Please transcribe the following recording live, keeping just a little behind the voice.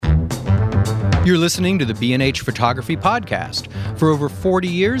You're listening to the B&H Photography Podcast. For over 40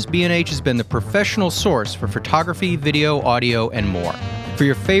 years, B&H has been the professional source for photography, video, audio, and more. For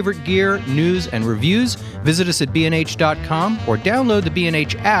your favorite gear, news, and reviews, visit us at bnh.com or download the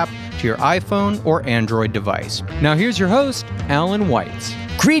B&H app to your iPhone or Android device. Now here's your host, Alan Weitz.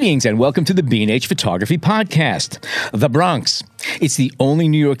 Greetings and welcome to the B&H Photography Podcast. The Bronx. It's the only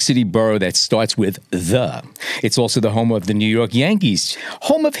New York City borough that starts with the. It's also the home of the New York Yankees,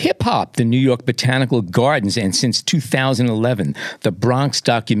 home of hip-hop, the New York Botanical Gardens, and since 2011, the Bronx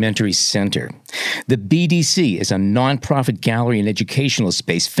Documentary Center. The BDC is a nonprofit gallery and educational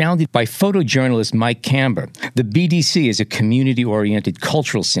space founded by photojournalist Mike Camber. The BDC is a community-oriented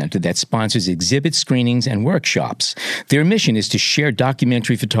cultural center that sponsors exhibit screenings and workshops. Their mission is to share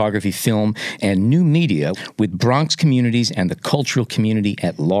documentary photography, film, and new media with Bronx communities and the cultural community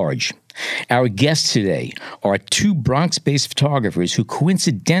at large. Our guests today are two Bronx-based photographers who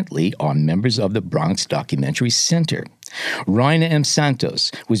coincidentally are members of the Bronx Documentary Center. Rhynna M.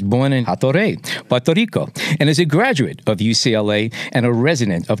 Santos was born in Hatorrey, Puerto Rico, and is a graduate of UCLA and a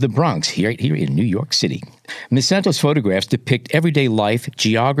resident of the Bronx here in New York City. Ms. Santos' photographs depict everyday life,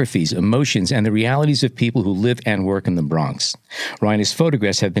 geographies, emotions, and the realities of people who live and work in the Bronx. Rhynna's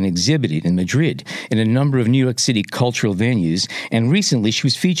photographs have been exhibited in Madrid in a number of New York City cultural venues, and recently she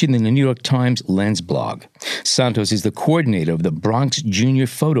was featured in the New York Times Lens blog. Santos is the coordinator of the Bronx Junior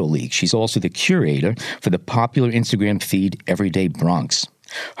Photo League. She's also the curator for the popular Instagram feed Everyday Bronx.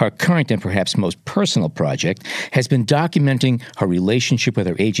 Her current and perhaps most personal project has been documenting her relationship with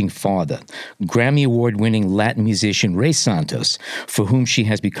her aging father, Grammy Award-winning Latin musician Ray Santos, for whom she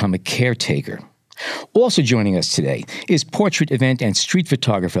has become a caretaker. Also joining us today is portrait, event, and street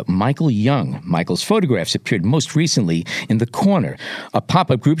photographer Michael Young. Michael's photographs appeared most recently in The Corner, a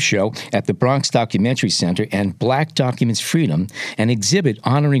pop-up group show at the Bronx Documentary Center, and Black Documents Freedom, an exhibit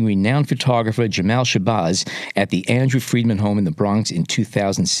honoring renowned photographer Jamal Shabazz at the Andrew Friedman Home in the Bronx in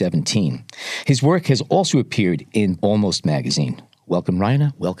 2017. His work has also appeared in Almost magazine. Welcome,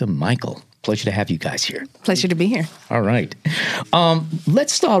 Rhynna. Welcome, Michael. Pleasure to have you guys here. Pleasure to be here. All right.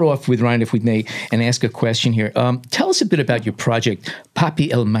 Let's start off with Rhynna, if we may, and ask a question here. Tell us a bit about your project,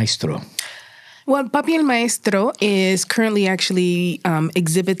 Papi el Maestro. Well, Papi el Maestro is currently actually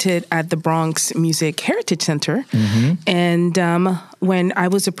exhibited at the Bronx Music Heritage Center. Mm-hmm. And when I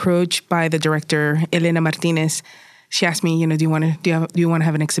was approached by the director, Elena Martinez, she asked me, do you want to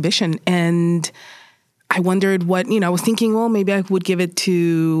have an exhibition? And I wondered I was thinking, well, maybe I would give it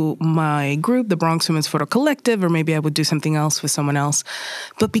to my group, the Bronx Women's Photo Collective, or maybe I would do something else with someone else.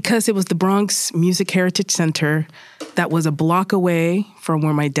 But because it was the Bronx Music Heritage Center that was a block away from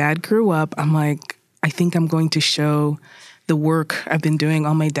where my dad grew up, I'm like, I think I'm going to show the work I've been doing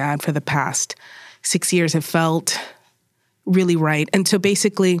on my dad for the past 6 years. It felt really right. And so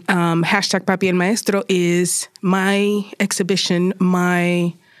basically, hashtag Papi el Maestro is my exhibition,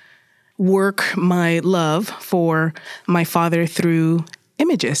 my work, my love for my father through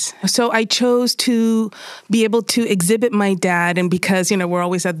images. So I chose to be able to exhibit my dad, and because, we're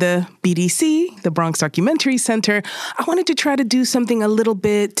always at the BDC, the Bronx Documentary Center, I wanted to try to do something a little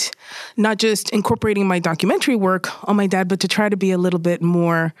bit, not just incorporating my documentary work on my dad, but to try to be a little bit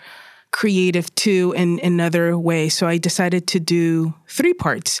more creative too in another way. So I decided to do 3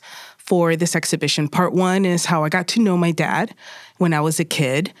 parts for this exhibition. Part 1 is how I got to know my dad when I was a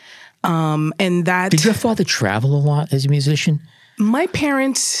kid. And that. Did your father travel a lot as a musician? My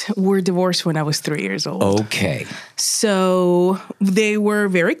parents were divorced when I was 3 years old. Okay. So they were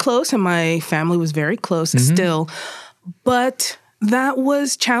very close, and my family was very close still. But that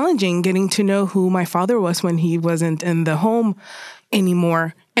was challenging, getting to know who my father was when he wasn't in the home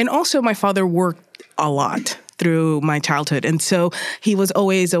anymore. And also my father worked a lot through my childhood. And so he was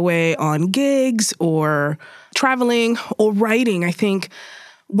always away on gigs or traveling or writing. I think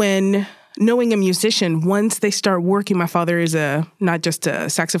when knowing a musician, once they start working, my father is not just a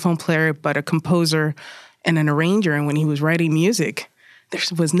saxophone player, but a composer and an arranger. And when he was writing music, there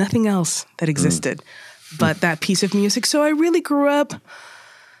was nothing else that existed but that piece of music. So I really grew up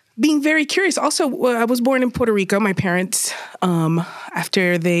being very curious. Also, I was born in Puerto Rico. My parents,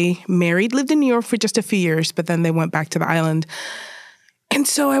 after they married, lived in New York for just a few years, but then they went back to the island. And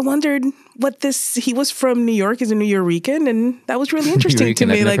so I wondered he was from New York, he's a New Yorican, and that was really interesting to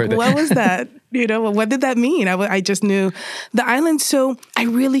me. Like, what was that? What did that mean? I just knew the island. So I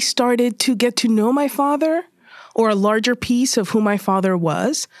really started to get to know my father, or a larger piece of who my father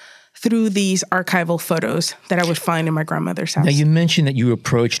was, through these archival photos that I would find in my grandmother's house. Now, you mentioned that you were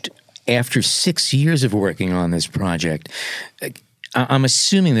approached after 6 years of working on this project. I'm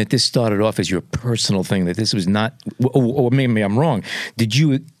assuming that this started off as your personal thing, that this was not, or maybe I'm wrong. Did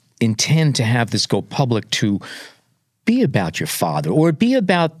you intend to have this go public to be about your father or be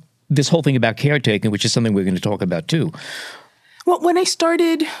about this whole thing about caretaking, which is something we're going to talk about too? Well, when I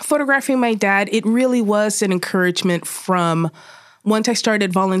started photographing my dad, it really was an encouragement from once I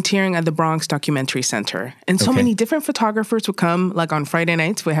started volunteering at the Bronx Documentary Center. And so many different photographers would come, like on Friday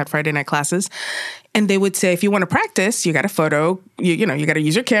nights, we had Friday night classes, and they would say, if you want to practice, you got to photo, you got to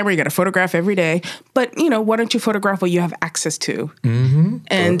use your camera, you got to photograph every day. But, why don't you photograph what you have access to? Mm-hmm.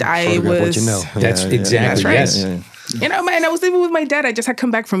 And I was... What you That's exactly, that's right. yes. And I was living with my dad. I just had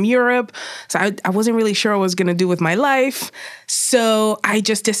come back from Europe. So I wasn't really sure what I was going to do with my life. So I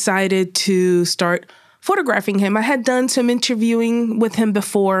just decided to start photographing him. I had done some interviewing with him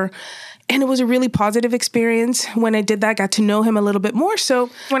before, and it was a really positive experience. When I did that, I got to know him a little bit more.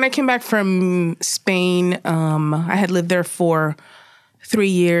 So when I came back from Spain, I had lived there for 3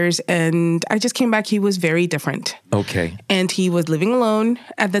 years, and I just came back. He was very different. Okay. And he was living alone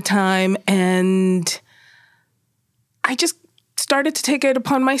at the time, and I just started to take it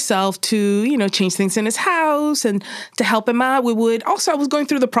upon myself to, change things in his house and to help him out. I was going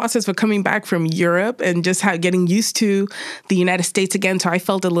through the process of coming back from Europe and just getting used to the United States again. So I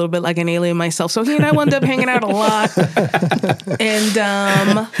felt a little bit like an alien myself. So he and I wound up hanging out a lot. And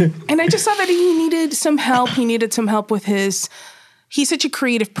I just saw that he needed some help. He needed some help with he's such a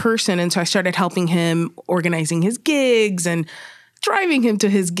creative person. And so I started helping him organizing his gigs and driving him to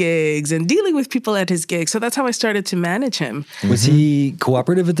his gigs and dealing with people at his gigs. So that's how I started to manage him. Was he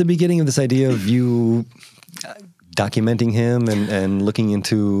cooperative at the beginning of this idea of you documenting him and looking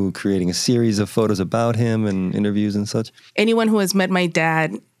into creating a series of photos about him and interviews and such? Anyone who has met my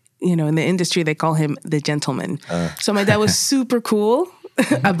dad, in the industry, they call him the gentleman. So my dad was super cool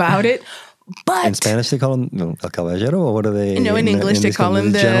about it. But in Spanish, they call him el caballero, or what are they? No, in English, they call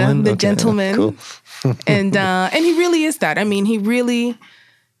him the gentleman. Cool. And he really is that. I mean, he really,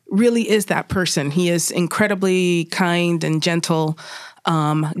 really is that person. He is incredibly kind and gentle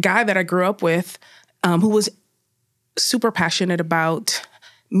guy that I grew up with, who was super passionate about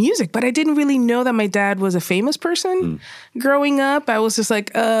music. But I didn't really know that my dad was a famous person. Growing up, I was just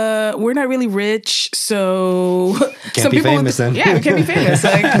like, we're not really rich, so can't be famous then. Yeah, we can't be famous.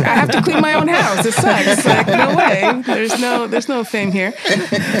 Like, I have to clean my own house. It sucks. Like, no way. There's no fame here.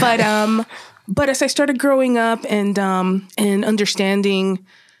 But as I started growing up and understanding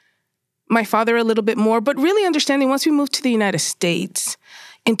my father a little bit more, but really understanding once we moved to the United States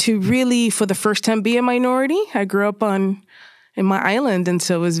and to really, for the first time, be a minority. I grew up in my island, and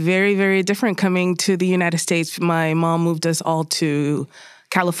so it was very, very different coming to the United States. My mom moved us all to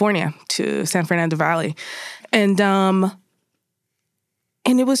California, to San Fernando Valley. And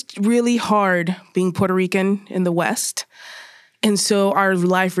it was really hard being Puerto Rican in the West. And so our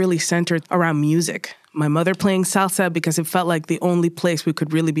life really centered around music. My mother playing salsa because it felt like the only place we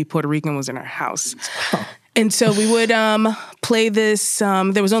could really be Puerto Rican was in our house. And so we would play this.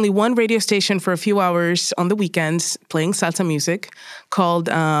 There was only one radio station for a few hours on the weekends playing salsa music called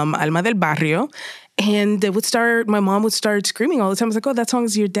Alma del Barrio. And my mom would start screaming all the time. I was like, oh, that song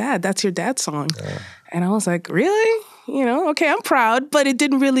is your dad. That's your dad's song. And I was like, really? Okay, I'm proud. But it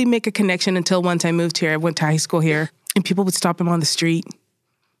didn't really make a connection until once I moved here. I went to high school here. And people would stop him on the street.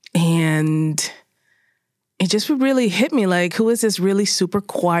 And it just would really hit me like, who is this really super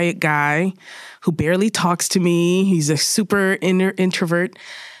quiet guy who barely talks to me? He's a super introvert.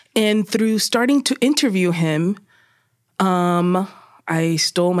 And through starting to interview him, I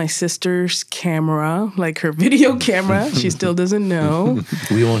stole my sister's camera, like her video camera. She still doesn't know.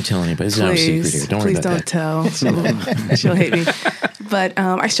 We won't tell anybody. It's not a secret here. Don't worry about that. Please don't tell. She'll hate me. But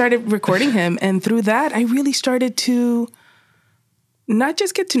I started recording him. And through that, I really started to not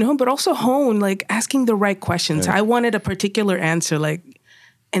just get to know him, but also hone, like asking the right questions. Right. I wanted a particular answer,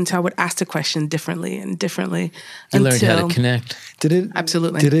 and so I would ask the question differently and differently. You learned how to connect.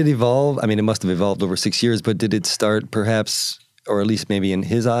 Absolutely. Did it evolve? I mean, it must have evolved over 6 years, but did it start perhaps, or at least maybe in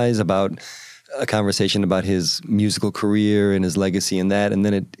his eyes, about a conversation about his musical career and his legacy and that, and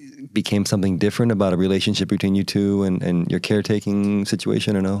then it became something different about a relationship between you two and your caretaking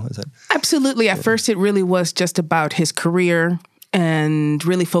situation, or no? Is that absolutely? At first, it really was just about his career and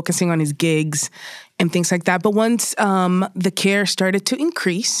really focusing on his gigs and things like that. But once the care started to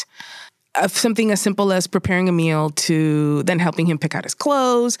increase, of something as simple as preparing a meal to then helping him pick out his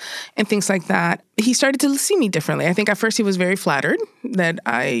clothes and things like that, he started to see me differently. I think at first he was very flattered that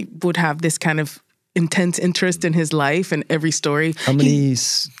I would have this kind of intense interest in his life and every story. How many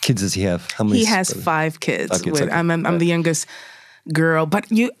kids does he have? He has 5 kids. I'm the youngest girl. But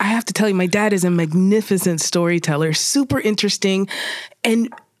I have to tell you, my dad is a magnificent storyteller, super interesting.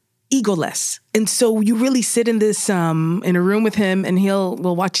 And egoless. And so you really sit in this, in a room with him, and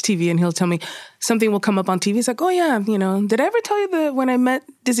we'll watch TV, and he'll tell me something will come up on TV. He's like, oh yeah, did I ever tell you that when I met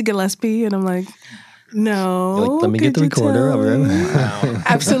Dizzy Gillespie? And I'm like, no. You're like, let me get the recorder. Wow.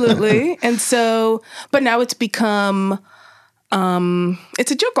 Absolutely. And so, but now it's become,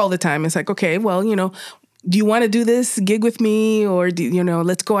 it's a joke all the time. It's like, okay, well, do you want to do this gig with me, or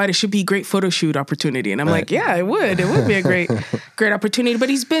let's go out? It should be a great photo shoot opportunity. And I'm like, yeah, it would. It would be a great opportunity. But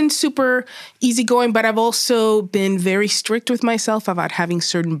he's been super easygoing. But I've also been very strict with myself about having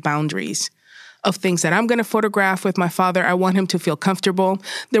certain boundaries of things that I'm going to photograph with my father. I want him to feel comfortable.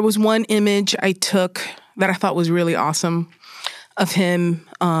 There was one image I took that I thought was really awesome of him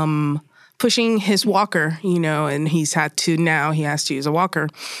pushing his walker, and he has to use a walker.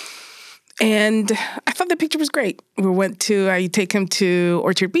 And I thought the picture was great. I take him to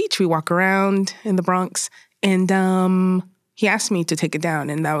Orchard Beach. We walk around in the Bronx, and he asked me to take it down.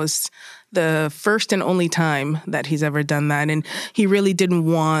 And that was the first and only time that he's ever done that. And he really didn't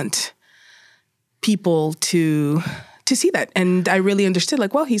want people to see that. And I really understood,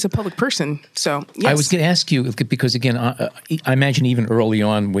 he's a public person. So, yes. I was going to ask you, because again, I imagine even early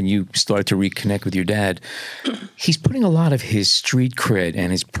on when you started to reconnect with your dad, he's putting a lot of his street cred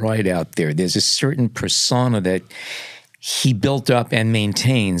and his pride out there. There's a certain persona that he built up and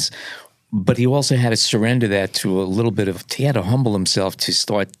maintains, but he also had to surrender that to a little bit of, he had to humble himself to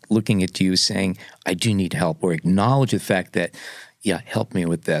start looking at you saying, I do need help, or acknowledge the fact that, yeah, help me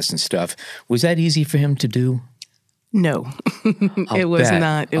with this and stuff. Was that easy for him to do? No, it was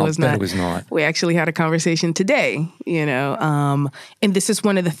not. It was not. We actually had a conversation today, and this is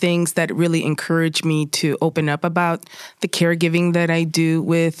one of the things that really encouraged me to open up about the caregiving that I do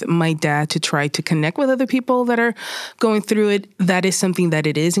with my dad, to try to connect with other people that are going through it. That is something that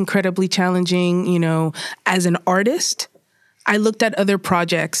it is incredibly challenging. As an artist, I looked at other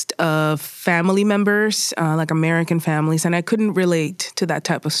projects of family members, like American families, and I couldn't relate to that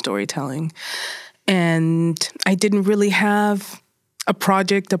type of storytelling. And I didn't really have a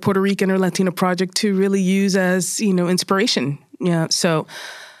Puerto Rican or Latino project to really use as, inspiration. Yeah. So,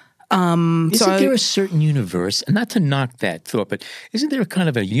 isn't there a certain universe, and not to knock that thought, but isn't there a kind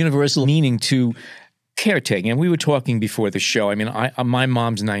of a universal meaning to caretaking? And we were talking before the show. I mean, my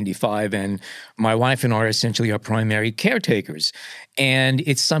mom's 95, and my wife and I are essentially our primary caretakers. And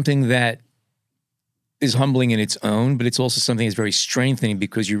it's something that is humbling in its own, but it's also something that's very strengthening,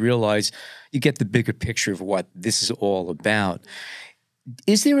 because you realize you get the bigger picture of what this is all about.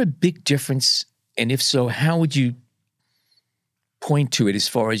 Is there a big difference? And if so, how would you point to it as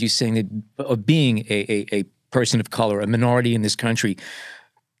far as you saying that of being a person of color, a minority in this country,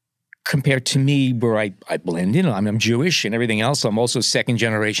 compared to me, where I blend in? I'm Jewish and everything else. I'm also second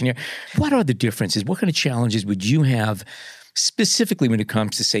generation here. What are the differences? What kind of challenges would you have specifically when it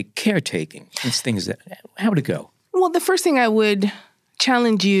comes to, say, caretaking? It's things that, how would it go? Well, the first thing I would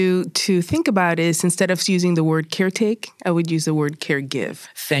challenge you to think about is, instead of using the word caretake, I would use the word caregive.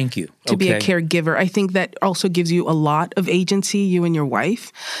 Thank you. To be a caregiver. I think that also gives you a lot of agency, you and your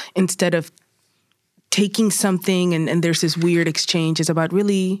wife, instead of taking something and there's this weird exchange. It's about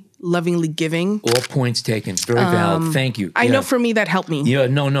really lovingly giving. All points taken. Very valid. Thank you. I know for me that helped me. Yeah,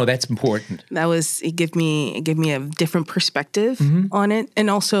 no, that's important. It gave me a different perspective on it, and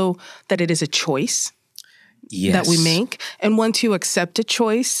also that it is a choice that we make. And once you accept a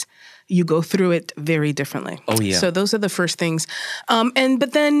choice, you go through it very differently. Oh yeah. So those are the first things.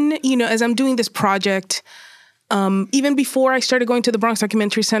 But then, as I'm doing this project, even before I started going to the Bronx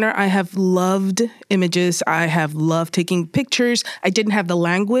Documentary Center, I have loved images. I have loved taking pictures. I didn't have the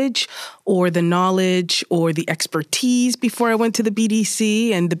language or the knowledge or the expertise before I went to the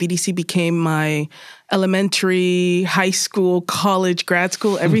BDC, and the BDC became my elementary, high school, college, grad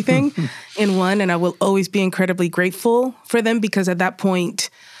school, everything in one. And I will always be incredibly grateful for them, because at that point,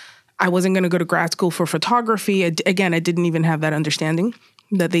 I wasn't going to go to grad school for photography. Again, I didn't even have that understanding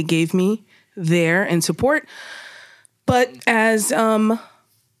that they gave me there and support. But as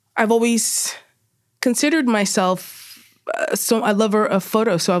I've always considered myself, so I love a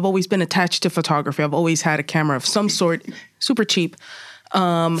photo, so I've always been attached to photography. I've always had a camera of some sort, super cheap.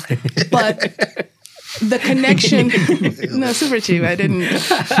 But the connection, no, super cheap. I didn't,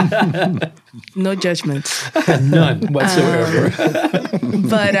 no judgments. None whatsoever.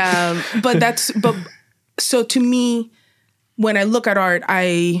 But so to me, when I look at art,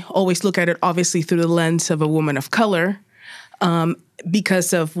 I always look at it obviously through the lens of a woman of color,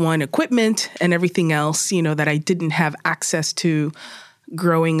 because of equipment and everything else, that I didn't have access to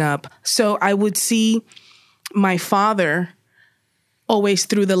growing up. So I would see my father always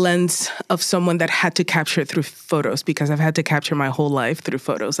through the lens of someone that had to capture it through photos, because I've had to capture my whole life through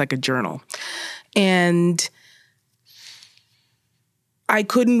photos, like a journal. And I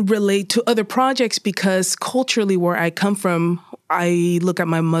couldn't relate to other projects because culturally where I come from, I look at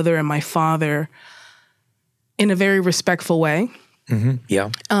my mother and my father in a very respectful way. Mm-hmm.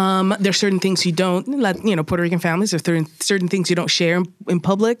 Yeah. There's certain things you don't, Puerto Rican families, there's certain things you don't share in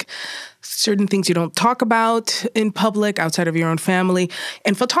public, certain things you don't talk about in public outside of your own family.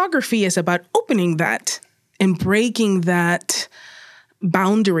 And photography is about opening that and breaking that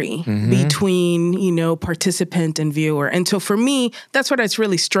boundary between, participant and viewer. And so for me, that's what I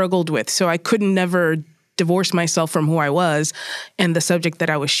really struggled with. So I couldn't never divorce myself from who I was and the subject that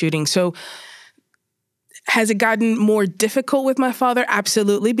I was shooting. So has it gotten more difficult with my father?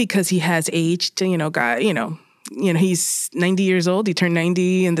 Absolutely, because he has aged. He's 90 years old. He turned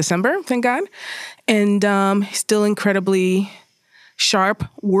 90 in December, thank God, and he's still incredibly sharp,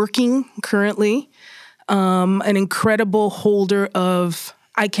 working currently. An incredible holder of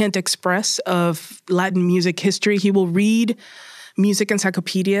I Can't Express of Latin music history. He will read music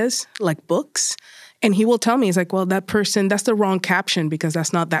encyclopedias, like books. And he will tell me, he's like, well, that person, that's the wrong caption because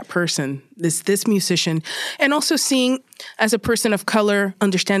that's not that person, this musician. And also seeing, as a person of color,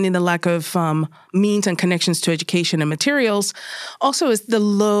 understanding the lack of means and connections to education and materials, also is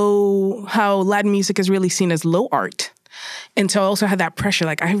how Latin music is really seen as low art. And so I also had that pressure,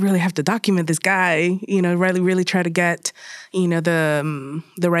 like, I really have to document this guy, really try to get,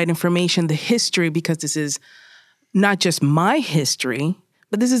 the right information, the history, because this is not just my history,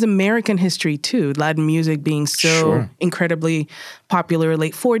 but this is American history too. Latin music being so incredibly popular,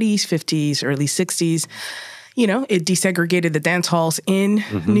 late 40s, 50s, early 60s. It desegregated the dance halls in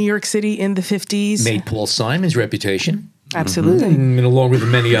New York City in the 50s. Made Paul Simon's reputation. Absolutely. And along with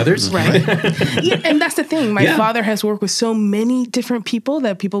many others. Right. Yeah, and that's the thing. My father has worked with so many different people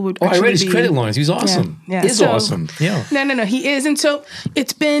that people would actually I read his credit lines. He's awesome. Yeah. He's awesome. Yeah. No, he is. And so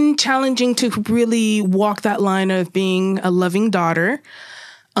it's been challenging to really walk that line of being a loving daughter,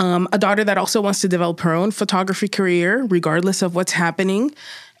 a daughter that also wants to develop her own photography career, regardless of what's happening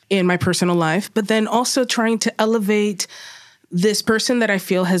in my personal life, but then also trying to elevate this person that I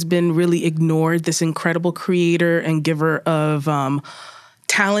feel has been really ignored, this incredible creator and giver of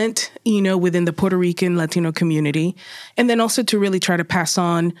talent, within the Puerto Rican Latino community. And then also to really try to pass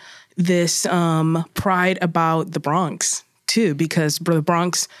on this pride about the Bronx too, because the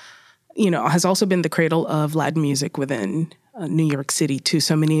Bronx, has also been the cradle of Latin music within New York City too.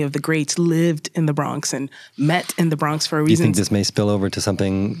 So many of the greats lived in the Bronx and met in the Bronx for a reason. Do you think this may spill over to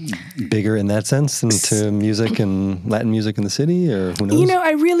something bigger in that sense, into music and Latin music in the city, or who knows?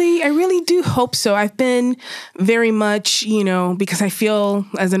 I really do hope so. I've been very much, because I feel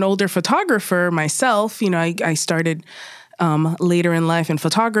as an older photographer myself, I started later in life in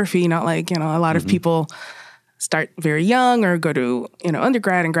photography, not like, a lot of people start very young or go to,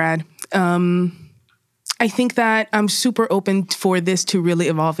 undergrad and grad. I think that I'm super open for this to really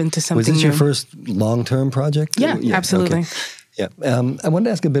evolve into something new. Was this your first long-term project? Yeah, absolutely. Okay. Yeah. I wanted to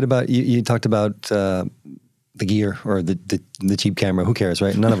ask a bit about, you talked about the gear or the cheap camera. Who cares,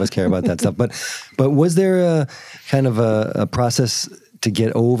 right? None of us care about that stuff. But was there a kind of a process to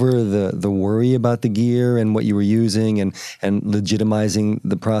get over the worry about the gear and what you were using and legitimizing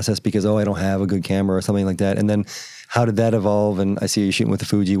the process because, I don't have a good camera or something like that? And then how did that evolve? And I see you shooting with the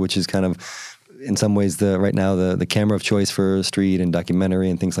Fuji, which is kind of, in some ways, right now the camera of choice for street and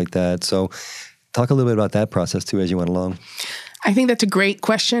documentary and things like that. So talk a little bit about that process too as you went along. I think that's a great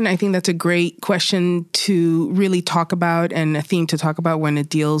question. I think that's a great question to really talk about and a theme to talk about when it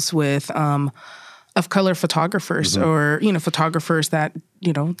deals with of color photographers or, photographers that,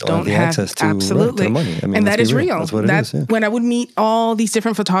 don't have access to, absolutely. To the money. I mean, and that is real. That's what it is. Yeah. When I would meet all these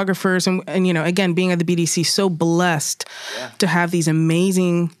different photographers and again, being at the BDC, so blessed to have these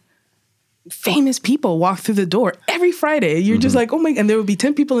amazing famous people walk through the door every Friday. You're just like, oh my, and there would be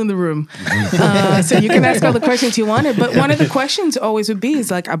 10 people in the room. So you can ask all the questions you wanted. But one of the questions always would be is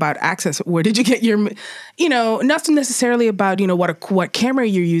like about access. Where did you get your, not necessarily about, what camera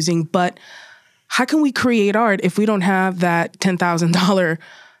you're using, but how can we create art if we don't have that $10,000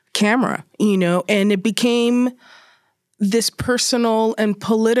 camera, and it became this personal and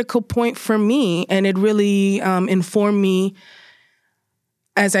political point for me. And it really informed me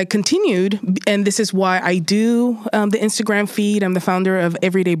as I continued, and this is why I do the Instagram feed. I'm the founder of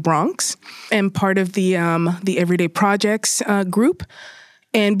Everyday Bronx and part of the Everyday Projects group.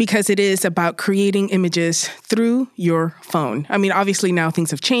 And because it is about creating images through your phone. I mean, obviously now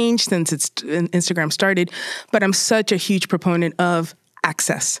things have changed since Instagram started, but I'm such a huge proponent of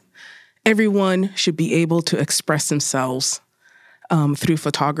access. Everyone should be able to express themselves through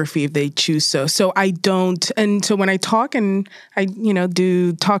photography if they choose so. So I don't, and so when I talk and I,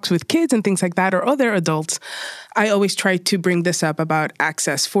 do talks with kids and things like that or other adults, I always try to bring this up about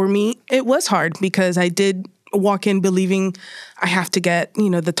access. For me, it was hard because I did walk in believing I have to get,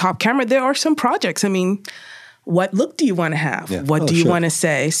 the top camera. There are some projects. I mean, what look do you want to have? Yeah. What do you want to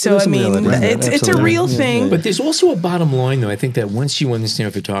say? So, There's some reality in that, it's a real thing. But there's also a bottom line, though. I think that once you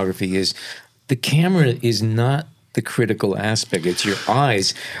understand photography is the camera is not the critical aspect. It's your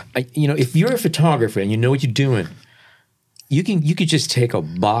eyes. If you're a photographer and you know what you're doing, you could just take a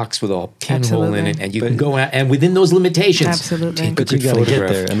box with a pinhole in it, and you can go out, and within those limitations, absolutely. take a But you good got to get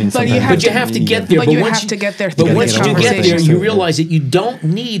photograph. there. I mean, But you have to get there. But you have to get there. But once you get there, you conversation. realize that you don't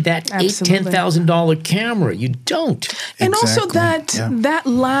need that Absolutely. $8,000-$10,000 camera. You don't. And also Exactly. that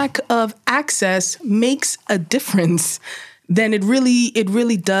lack of access makes a difference. Then it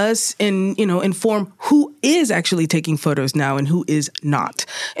really does inform who is actually taking photos now and who is not.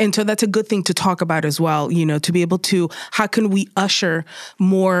 And so that's a good thing to talk about as well, to be able to, how can we usher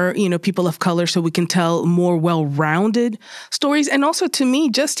more, people of color so we can tell more well-rounded stories. And also to me,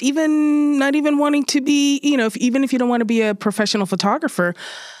 just even not even wanting to be, even if you don't want to be a professional photographer,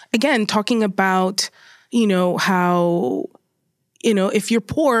 again, talking about, how, if you're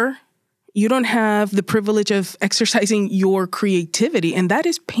poor, you don't have the privilege of exercising your creativity, and that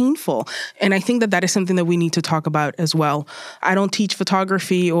is painful. And I think that is something that we need to talk about as well. I don't teach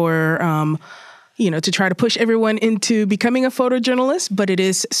photography or, to try to push everyone into becoming a photojournalist, but it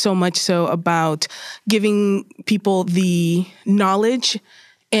is so much so about giving people the knowledge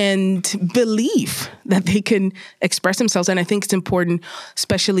and belief that they can express themselves. And I think it's important,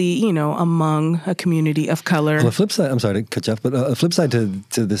 especially, among a community of color. On the flip side, I'm sorry to cut you off, but a flip side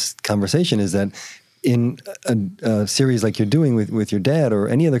to this conversation is that in a series like you're doing with your dad or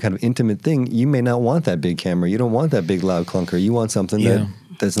any other kind of intimate thing, you may not want that big camera. You don't want that big loud clunker. You want something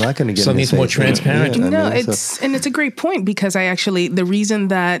that's not going to get something in his that's more face. transparent. And it's a great point because the reason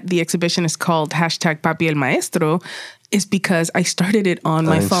that the exhibition is called #Papi el Maestro is because I started it on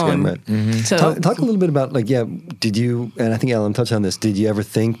my phone. Right. Mm-hmm. So talk a little bit about did you, and I think Alan touched on this, did you ever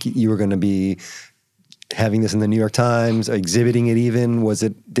think you were going to be having this in the New York Times, exhibiting it even?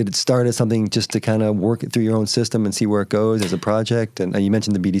 Did it start as something just to kind of work it through your own system and see where it goes as a project? And you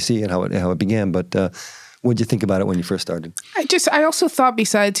mentioned the BDC and how it began, but what did you think about it when you first started? I also thought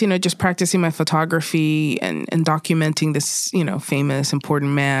besides, just practicing my photography and documenting this, famous,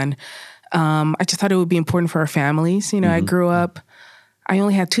 important man, I just thought it would be important for our families. I grew up, I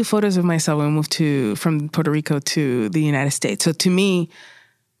only had 2 photos of myself when we moved from Puerto Rico to the United States. So to me,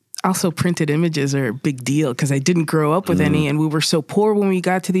 also printed images are a big deal because I didn't grow up with any, and we were so poor when we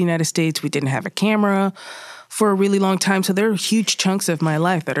got to the United States. We didn't have a camera for a really long time. So there are huge chunks of my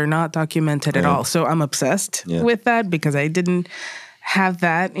life that are not documented at all. So I'm obsessed with that because I didn't have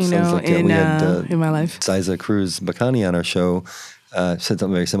that, in my life. Ziza Cruz Bacani on our show said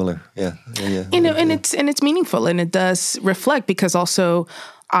something very similar. And it's meaningful and it does reflect because also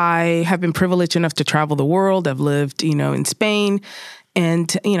I have been privileged enough to travel the world. I've lived, in Spain.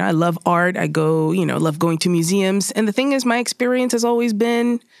 And, I love art. I love going to museums. And the thing is, my experience has always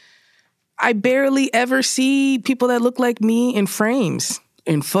been, I barely ever see people that look like me in frames,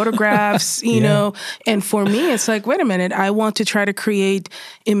 in photographs, you know. And for me, it's like, wait a minute, I want to try to create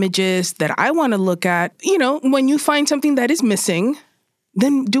images that I want to look at. When you find something that is missing,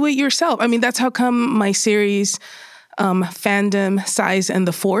 then do it yourself. I mean, that's how come my series, Fandom, Size, and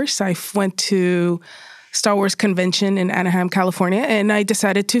the Force, I went to Star Wars convention in Anaheim, California, and I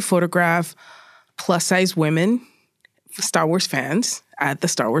decided to photograph plus-size women, Star Wars fans, at the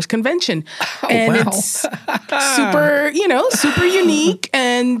Star Wars convention. It's super, super unique.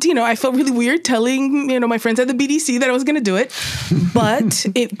 And, I felt really weird telling, my friends at the BDC that I was going to do it. But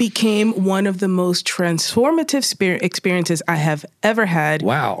it became one of the most transformative experiences I have ever had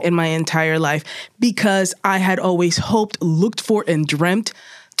in my entire life because I had always hoped, looked for, and dreamt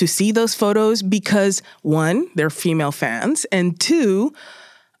to see those photos because, 1, they're female fans, and 2,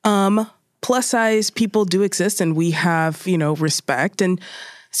 plus size people do exist and we have, respect. And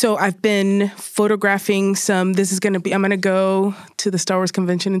so I've been photographing I'm going to go to the Star Wars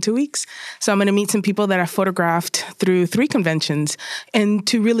convention in 2 weeks. So I'm going to meet some people that I photographed through 3 conventions and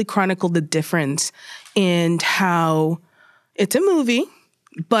to really chronicle the difference in how it's a movie,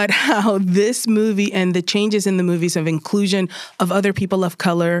 but how this movie and the changes in the movies of inclusion of other people of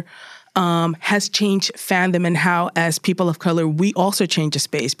color has changed fandom and how, as people of color, we also change a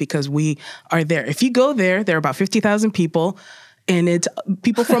space because we are there. If you go there are about 50,000 people, and it's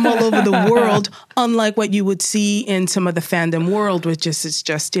people from all over the world, unlike what you would see in some of the fandom world, which is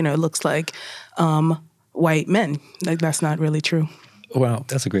just it looks like white men. Like, that's not really true. Well,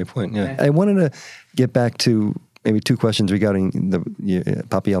 That's a great point. Yeah, I wanted to get back to maybe two questions regarding the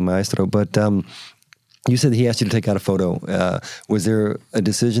Papi El Maestro, but you said he asked you to take out a photo. Was there a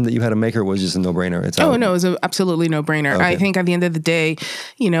decision that you had to make, or was it just a no-brainer? No, it was an absolutely no-brainer. Okay. I think at the end of the day,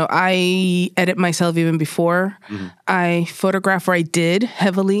 I edit myself even before I photograph, or I did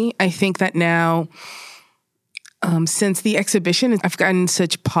heavily. I think that now, since the exhibition, I've gotten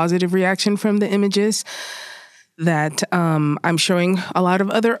such positive reaction from the images that I'm showing a lot of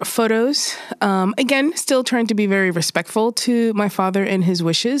other photos. Again, still trying to be very respectful to my father and his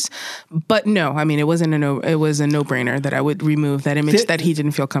wishes. But no, I mean, it was a no-brainer that I would remove that image that he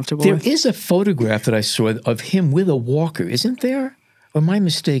didn't feel comfortable with. There is a photograph that I saw of him with a walker, isn't there? Or am I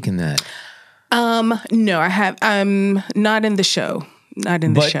mistaken that? No, I'm not in the show. Not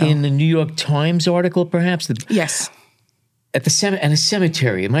in the show. But in the New York Times article, perhaps? Yes. At a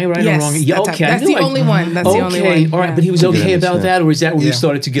cemetery. Am I right Yes, or wrong? Yeah, that's the only one. That's the only one. All right, Yeah. but he was okay about that, or is that where we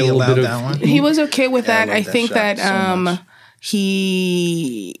started to get He a little bit allowed of... that one? He was okay with that. I love I that think shot that so much.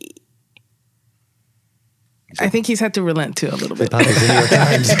 I think he's had to relent too a little bit. Papi's the New York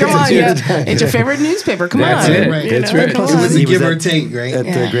Times. Come on, yeah. It's your favorite newspaper. Come That's on. it. Right. That's You know, right. come It was on. a He was give or at- take, right? At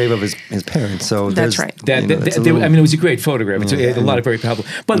the grave of his parents. So That's there's- right. It was a great photograph. It's a lot of very powerful.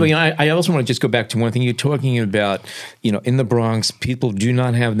 By the way, I also want to just go back to one thing you're talking about. In the Bronx, people do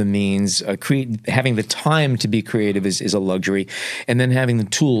not have the means. Having the time to be creative is a luxury, and then having the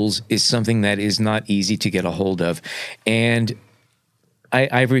tools is something that is not easy to get a hold of. And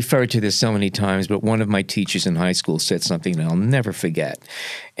I've referred to this so many times, but one of my teachers in high school said something that I'll never forget.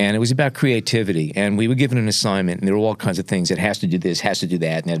 And it was about creativity. And we were given an assignment, and there were all kinds of things. It has to do this, has to do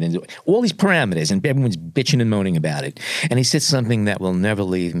that, and all these parameters, and everyone's bitching and moaning about it. And he said something that will never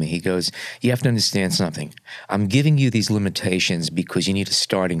leave me. He goes, you have to understand something. I'm giving you these limitations because you need a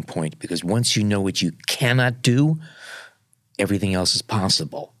starting point, because once you know what you cannot do, everything else is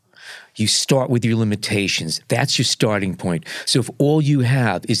possible. You start with your limitations. That's your starting point. So if all you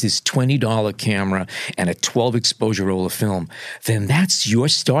have is this $20 camera and a 12 exposure roll of film, then that's your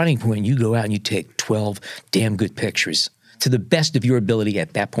starting point. You go out and you take 12 damn good pictures to the best of your ability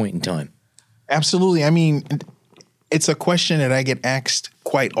at that point in time. Absolutely. I mean, it's a question that I get asked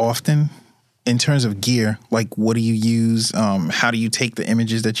quite often in terms of gear. Like, what do you use? How do you take the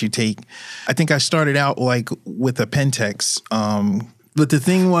images that you take? I think I started out like with a Pentax. But the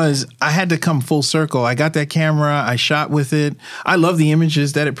thing was, I had to come full circle. I got that camera. I shot with it. I love the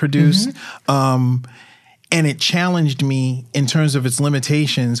images that it produced. And it challenged me in terms of its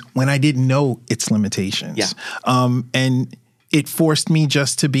limitations when I didn't know its limitations. Yeah. And it forced me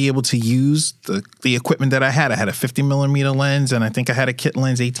just to be able to use the equipment that I had. I had a 50 millimeter lens, and I think I had a kit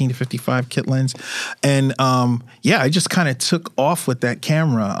lens, 18 to 55 kit lens. And I just kind of took off with that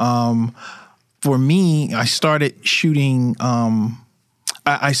camera. For me, I started shooting...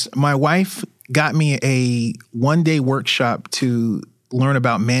 my wife got me a one-day workshop to learn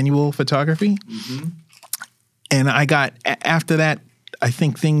about manual photography. And after that, I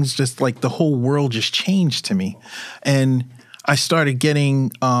think things just like the whole world just changed to me. And I started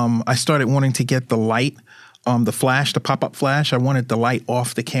wanting to get the light, the flash, the pop-up flash. I wanted the light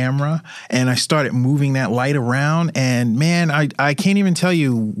off the camera, and I started moving that light around. And man, I can't even tell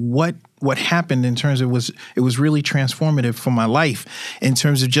you what happened in terms of it was really transformative for my life in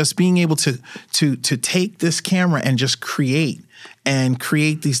terms of just being able to take this camera and just create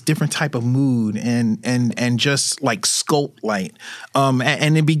these different type of mood and just like sculpt light. And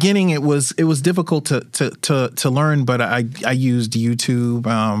in the beginning it was difficult to learn, but I used YouTube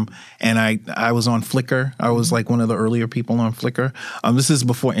and I was on Flickr. I was like one of the earlier people on Flickr. This is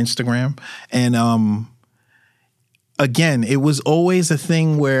before Instagram. And again, it was always a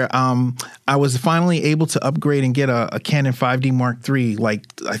thing where I was finally able to upgrade and get a Canon 5D Mark III, like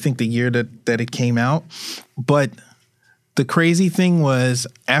I think the year that it came out. But the crazy thing was,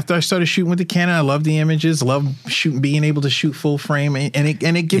 after I started shooting with the Canon, I loved the images, loved being able to shoot full frame, and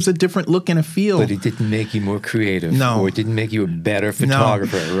it gives a different look and a feel. But it didn't make you more creative. No. Or it didn't make you a better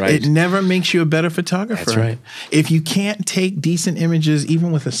photographer, right? It never makes you a better photographer. That's right. If you can't take decent images,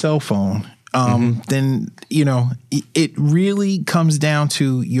 even with a cell phone, then, it really comes down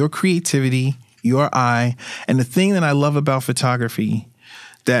to your creativity, your eye. And the thing that I love about photography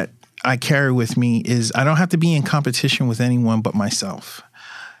that I carry with me is I don't have to be in competition with anyone but myself.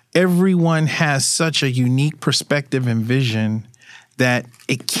 Everyone has such a unique perspective and vision that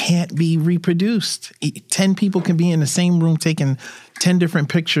it can't be reproduced. 10 people can be in the same room taking 10 different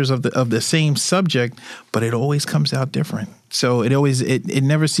pictures of the same subject, but it always comes out different. So it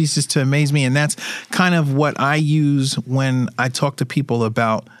never ceases to amaze me. And that's kind of what I use when I talk to people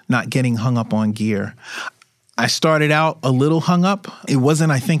about not getting hung up on gear. I started out a little hung up. It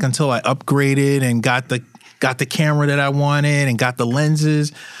wasn't, I think, until I upgraded and got the camera that I wanted and got the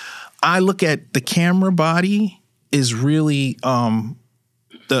lenses. I look at the camera body is really the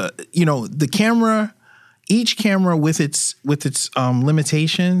camera. Each camera with its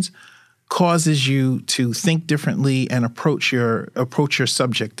limitations causes you to think differently and approach your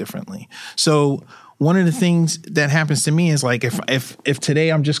subject differently. So one of the things that happens to me is like if today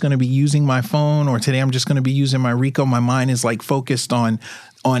I'm just going to be using my phone, or today I'm just going to be using my Ricoh, my mind is like focused on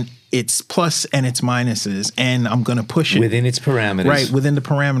its plus and its minuses, and I'm going to push it within its parameters. Right, within the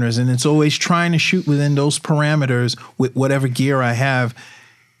parameters, and it's always trying to shoot within those parameters with whatever gear I have.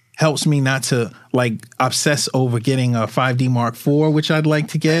 Helps me not to like obsess over getting a 5D Mark IV, which I'd like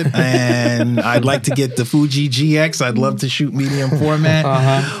to get, and I'd like to get the Fuji GX. I'd love to shoot medium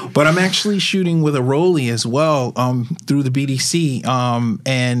format, but I'm actually shooting with a Rolly as well through the BDC,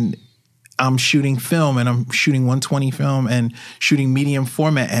 and I'm shooting film, and I'm shooting 120 film and shooting medium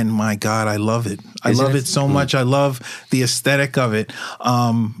format, and my God, I love it. I love it so much. I love the aesthetic of it.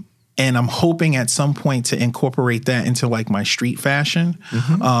 And I'm hoping at some point to incorporate that into like my street fashion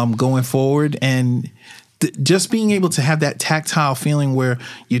going forward. And just being able to have that tactile feeling where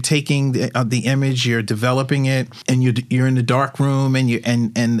you're taking the image, you're developing it, and you're in the dark room, and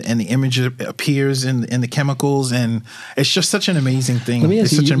the image appears in the chemicals, and it's just such an amazing thing.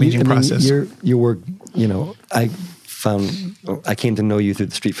 It's such an amazing process. Your work, I came to know you through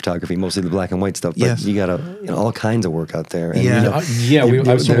the street photography, mostly the black and white stuff, but you got all kinds of work out there. And,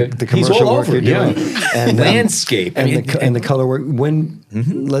 the commercial work you're doing, and landscape, and the color work. When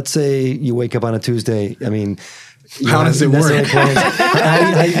let's say you wake up on a Tuesday, I mean, how does it work?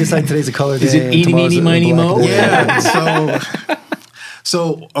 How do you decide today's a color day? Is it eeny, meeny, miny, mo? Yeah.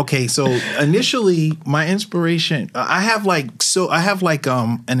 So initially my inspiration, I have an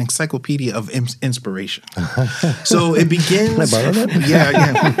encyclopedia of inspiration. So it begins. Can I borrow that?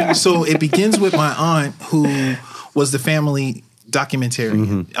 Yeah. So it begins with my aunt, who was the family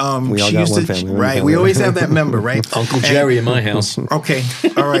documentarian. We all got one family, right? We always have that member, right? Uncle Jerry in my house. Okay,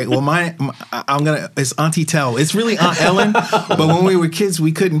 all right. Well, it's Auntie Tell. It's really Aunt Ellen, but when we were kids,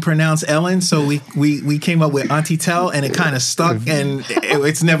 we couldn't pronounce Ellen, so we came up with Auntie Tell, and it kind of stuck, and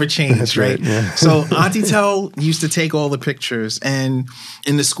it's never changed, right? Yeah. So Auntie Tell used to take all the pictures, and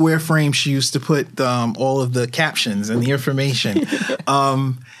in the square frame, she used to put all of the captions and the information.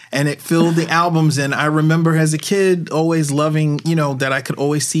 And it filled the albums. And I remember as a kid always loving, that I could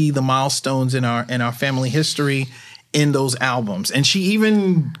always see the milestones in our family history in those albums. And she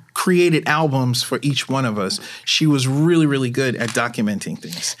even created albums for each one of us. She was really, really good at documenting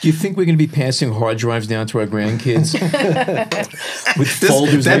things. Do you think we're going to be passing hard drives down to our grandkids with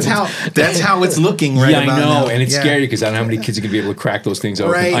folders? That's how it's looking right about now. Yeah, I know, and it's scary because I don't know how many kids are going to be able to crack those things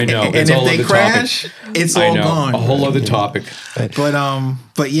open. Right. I know. And if they crash, it's all gone. A whole other topic.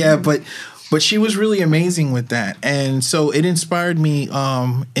 But she was really amazing with that. And so it inspired me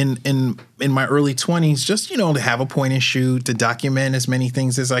in my early 20s just, to have a point and shoot, to document as many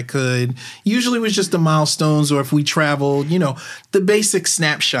things as I could. Usually it was just the milestones, or if we traveled, the basic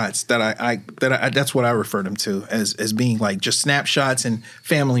snapshots that's what I refer them to as being like just snapshots and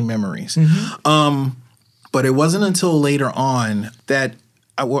family memories. But it wasn't until later on that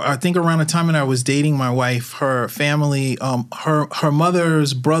I think around the time that I was dating my wife, her family, her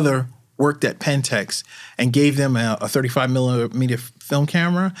mother's brother worked at Pentex and gave them a 35 millimeter film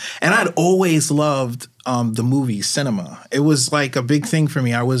camera. And I'd always loved the movies, cinema. It was like a big thing for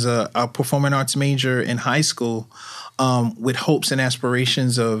me. I was a performing arts major in high school with hopes and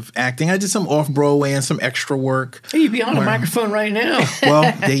aspirations of acting. I did some off-Broadway and some extra work. Hey, you'd be on a microphone right now.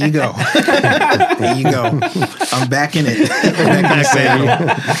 Well, there you go. There you go. I'm back in it. Back in the saddle.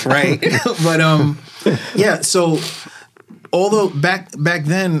 Right. But so although back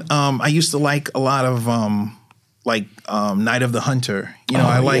then, I used to like a lot of Night of the Hunter.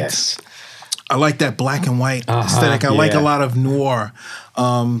 I like that black and white aesthetic. I like a lot of noir,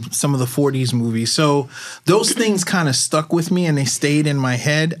 some of the 40s movies. So those things kind of stuck with me, and they stayed in my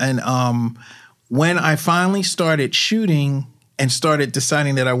head. And when I finally started shooting and started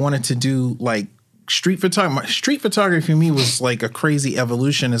deciding that I wanted to do like street photography for me was like a crazy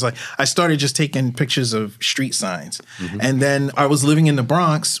evolution. It's like I started just taking pictures of street signs. And then I was living in the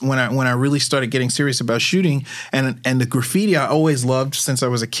Bronx when I really started getting serious about shooting, and the graffiti I always loved since I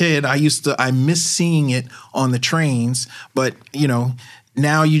was a kid. I miss seeing it on the trains, but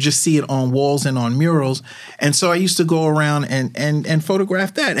now you just see it on walls and on murals. And so I used to go around and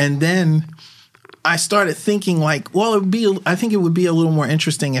photograph that. And then I started thinking like, well, I think it would be a little more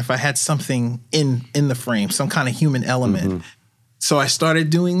interesting if I had something in the frame, some kind of human element. So I started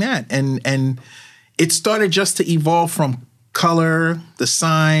doing that. And it started just to evolve from color, the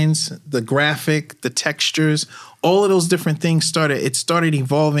signs, the graphic, the textures, all of those different things started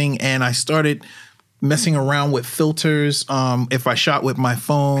evolving, and I started messing around with filters. If I shot with my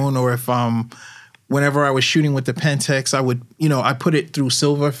phone, or if whenever I was shooting with the Pentax, I would, I put it through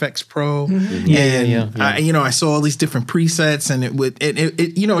Silver Effects Pro, I saw all these different presets, and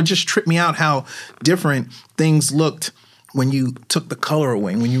it just tripped me out how different things looked when you took the color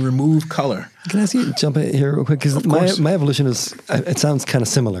away, when you remove color. Can I ask you jump in here real quick? Because my evolution it sounds kind of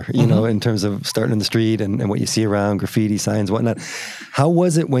similar, in terms of starting in the street and what you see around, graffiti, signs, whatnot. How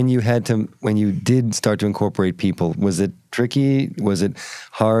was it when you did start to incorporate people? Was it tricky? Was it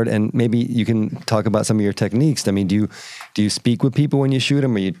hard? And maybe you can talk about some of your techniques. I mean, do you speak with people when you shoot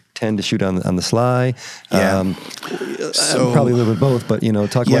them, or you tend to shoot on the sly? Yeah. Probably a little bit of both, but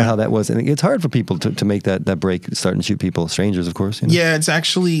talk about how that was. And it's hard for people to make that break, start and shoot people, strangers, of course. Yeah,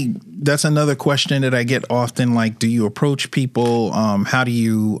 that's another question that I get often. Like, do you approach people? How do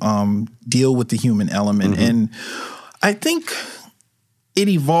you deal with the human element? And I think it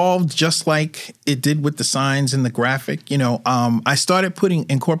evolved just like it did with the signs and the graphic. I started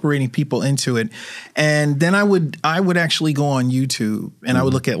incorporating people into it, and then I would actually go on YouTube and I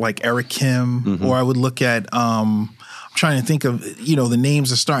would look at like Eric Kim, or I would look at I'm trying to think of, the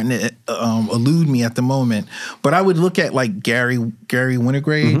names are starting to elude me at the moment, but I would look at like Gary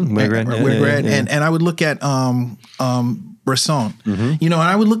Winograd, and I would look at Bresson, and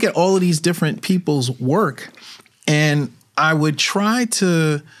I would look at all of these different people's work, and I would try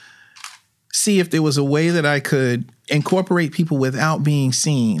to see if there was a way that I could incorporate people without being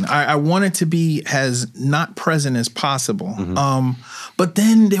seen. I wanted to be as not present as possible. But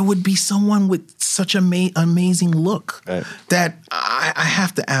then there would be someone with such amazing look that I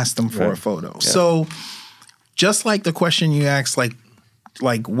have to ask them for a photo. Yeah. So just like the question you asked, like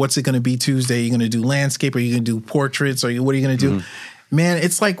what's it going to be Tuesday? Are you going to do landscape? Are you going to do portraits? What are you going to do? Man,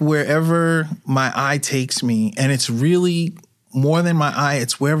 it's like wherever my eye takes me, and it's really more than my eye,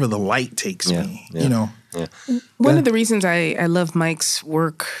 it's wherever the light takes me, Yeah. One of the reasons I love Mike's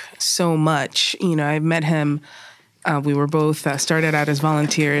work so much, I met him, we were both started out as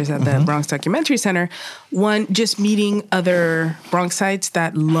volunteers at the Bronx Documentary Center. One, just meeting other Bronxites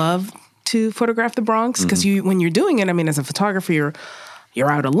that love to photograph the Bronx, because when you're doing it, as a photographer, you're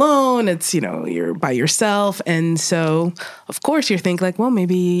out alone. It's, you're by yourself. And so, of course, you think like, well,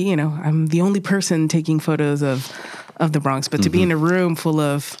 maybe, I'm the only person taking photos of the Bronx. But to be in a room full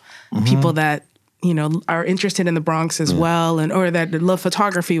of people that, are interested in the Bronx as well, or that love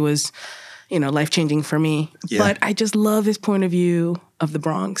photography was, life-changing for me. Yeah. But I just love his point of view of the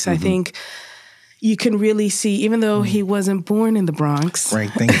Bronx. I think you can really see, even though he wasn't born in the Bronx. Right,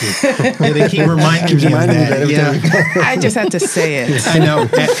 thank you. They keep reminding me of that. Yeah. I just had to say it. I know.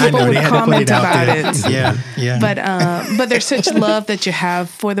 People would comment about it. Yeah. But there's such love that you have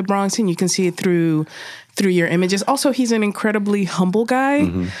for the Bronx, and you can see it through your images. Also, he's an incredibly humble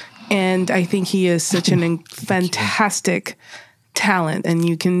guy, and I think he is such an fantastic talent. And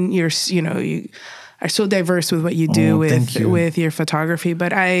you are so diverse with what you do with your photography.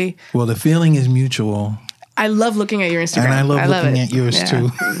 But the feeling is mutual. I love looking at your Instagram. And I love looking at yours too.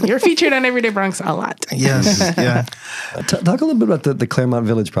 You're featured on Everyday Bronx a lot. Yes, yeah. Talk a little bit about the Claremont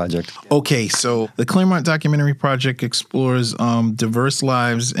Village project. Okay, so the Claremont Documentary Project explores diverse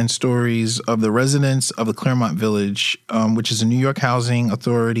lives and stories of the residents of the Claremont Village, which is a New York Housing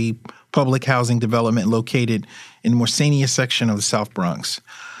Authority public housing development located in the Morsania section of the South Bronx.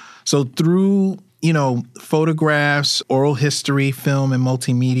 So through photographs, oral history, film, and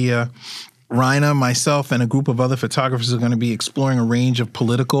multimedia, Rhynna, myself, and a group of other photographers are going to be exploring a range of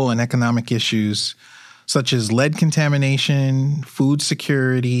political and economic issues such as lead contamination, food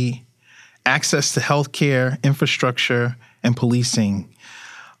security, access to healthcare, infrastructure, and policing.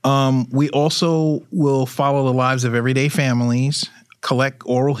 We also will follow the lives of everyday families, collect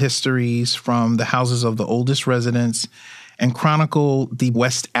oral histories from the houses of the oldest residents, and chronicle the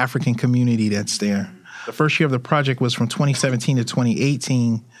West African community that's there. The first year of the project was from 2017 to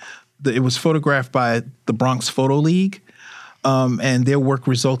 2018. It was photographed by the Bronx Photo League. and their work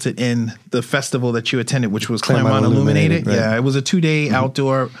resulted in the festival that you attended, which was Claremont Illuminated. Right. Yeah, it was a 2-day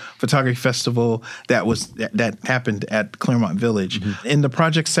outdoor photography festival that happened at Claremont Village. In the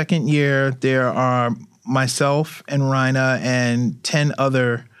project's second year, there are myself and Rhynna and 10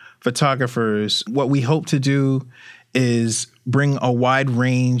 other photographers. What we hope to do is bring a wide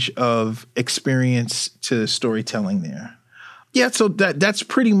range of experience to storytelling there. Yeah, so that's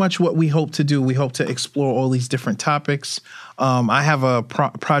pretty much what we hope to do. We hope to explore all these different topics. I have a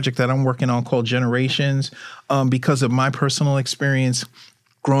project that I'm working on called Generations because of my personal experience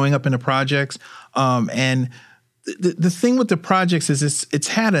growing up in the projects. And the thing with the projects is it's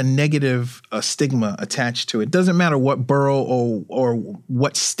had a negative stigma attached to it. It doesn't matter what borough or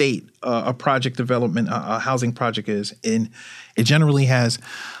what state a project development, a housing project is in. It generally has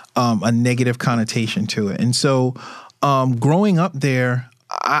a negative connotation to it. And so growing up there,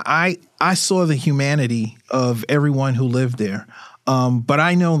 I saw the humanity of everyone who lived there. But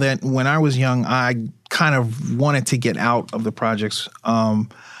I know that when I was young, I kind of wanted to get out of the projects.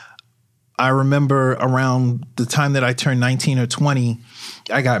 I remember around the time that I turned 19 or 20,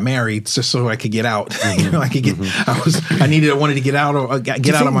 I got married just so I could get out. I could get. I wanted to get out or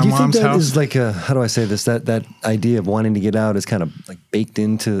get out of my mom's house. Is like how do I say this? That idea of wanting to get out is kind of like baked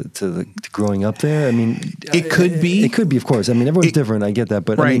into to growing up there. I mean, it could be. It could be, of course. I mean, everyone's different. I get that,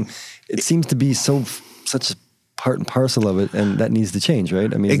 but right. I mean, it seems to be such a part and parcel of it, and that needs to change,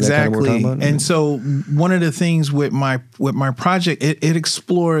 right? I mean, exactly. Is that kind of what we're talking about? And so one of the things with my project, it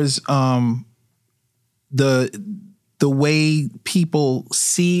explores the way people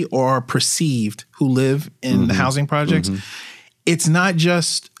see or are perceived who live in the housing projects. It's not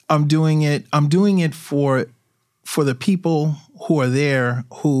just I'm doing it for the people who are there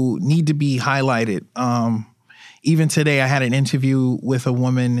who need to be highlighted. Even today, I had an interview with a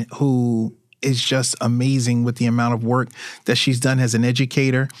woman who is just amazing with the amount of work that she's done as an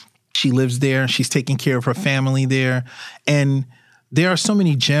educator. She lives there. She's taking care of her family there. And there are so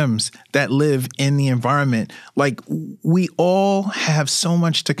many gems that live in the environment. Like, we all have so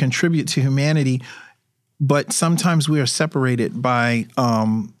much to contribute to humanity, but sometimes we are separated by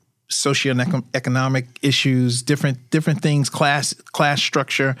socioeconomic issues, different things, class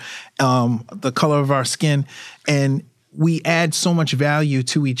structure, the color of our skin, and we add so much value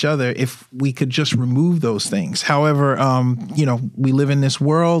to each other if we could just remove those things. However, we live in this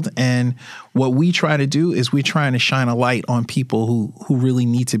world, and what we try to do is we're trying to shine a light on people who really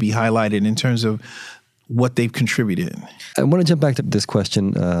need to be highlighted in terms of what they've contributed. I want to jump back to this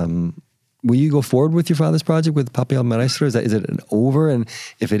question. Will you go forward with your father's project with Papel Maestro? Is it over? And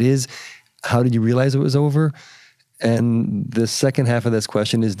if it is, how did you realize it was over? And the second half of this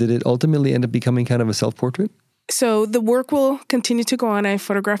question is, did it ultimately end up becoming kind of a self-portrait? So the work will continue to go on. I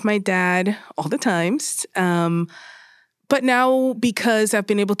photograph my dad all the times. But now, because I've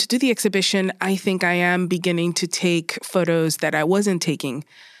been able to do the exhibition, I think I am beginning to take photos that I wasn't taking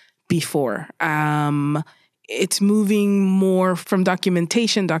before. It's moving more from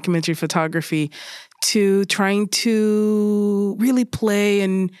documentary photography, to trying to really play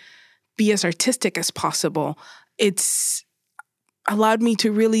and be as artistic as possible. It's allowed me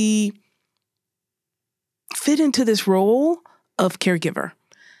to really fit into this role of caregiver,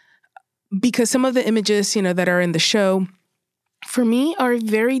 because some of the images, that are in the show for me are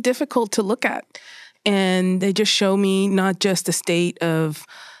very difficult to look at. And they just show me not just the state of,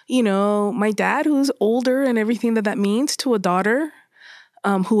 my dad, who's older and everything that means, to a daughter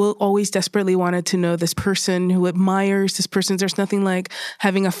who always desperately wanted to know this person, who admires this person. There's nothing like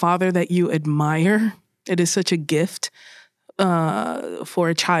having a father that you admire. It is such a gift for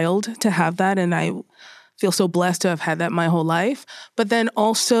a child to have that. And I feel so blessed to have had that my whole life. But then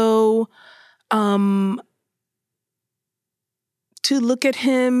also to look at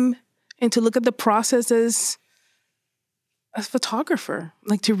him and to look at the process as a photographer,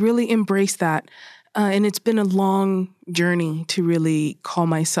 like to really embrace that. And it's been a long journey to really call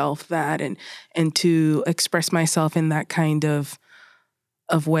myself that and to express myself in that kind of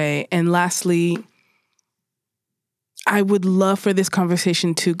way. And lastly, I would love for this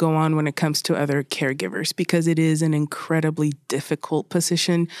conversation to go on when it comes to other caregivers, because it is an incredibly difficult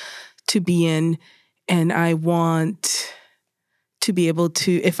position to be in. And I want to be able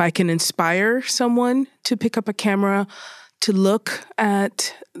to, if I can inspire someone to pick up a camera, to look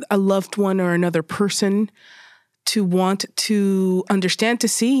at a loved one or another person, to want to understand, to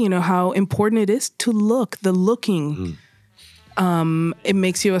see, how important it is to look, the looking. It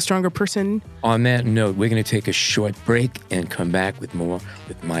makes you a stronger person. On that note, we're going to take a short break and come back with more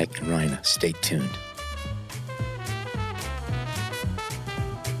with Mike and Rhynna. Stay tuned.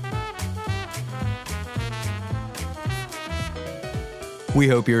 We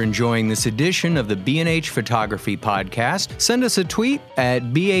hope you're enjoying this edition of the B&H Photography Podcast. Send us a tweet at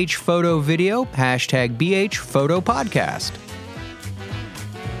BHPhotoVideo, hashtag BHPhotoPodcast.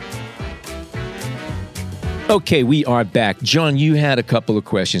 Okay, we are back. John, you had a couple of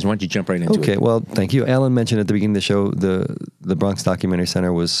questions. Why don't you jump right into it? Okay, well, thank you. Alan mentioned at the beginning of the show the Bronx Documentary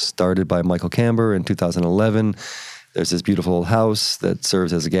Center was started by Michael Camber in 2011. There's this beautiful house that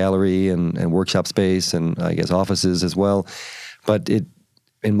serves as a gallery and workshop space and I guess offices as well. But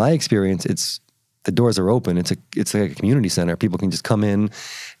in my experience, the doors are open. It's like a community center. People can just come in.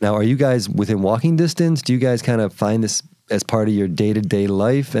 Now, are you guys within walking distance? Do you guys kind of find this as part of your day-to-day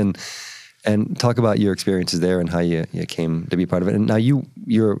life? And talk about your experiences there and how you came to be part of it. And now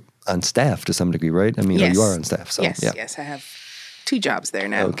you're on staff to some degree, right? I mean, yes. or you are on staff. So, yes, I have 2 jobs there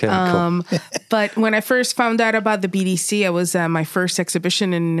now. Okay, cool. But when I first found out about the BDC, I was at my first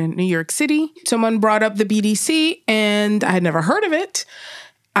exhibition in New York City. Someone brought up the BDC, and I had never heard of it.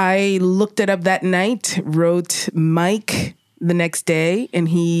 I looked it up that night, wrote Mike the next day, and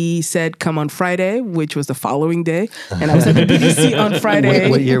he said, come on Friday, which was the following day. And I was at the BDC on Friday.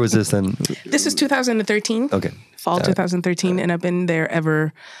 What year was this then? This is 2013. Okay. Fall 2013, and I've been there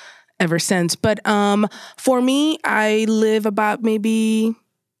ever since. But for me, I live about maybe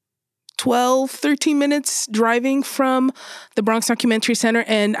 12, 13 minutes driving from the Bronx Documentary Center,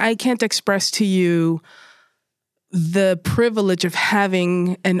 and I can't express to you the privilege of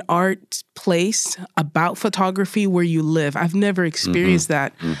having an art place about photography where you live. I've never experienced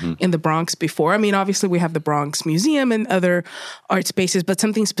that in the Bronx before. I mean, obviously we have the Bronx Museum and other art spaces, but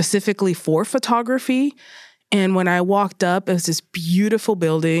something specifically for photography. And when I walked up, it was this beautiful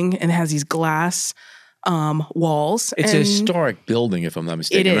building and it has these glass walls. It's a historic building, if I'm not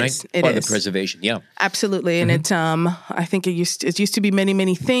mistaken, right? It Part is. of the preservation, yeah. Absolutely. And it's I think it used to be many,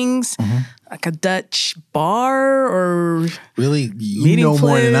 many things, like a Dutch bar or Really? You know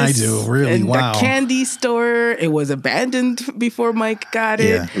more than I do. Really? and Wow. a candy store. It was abandoned before Mike got it.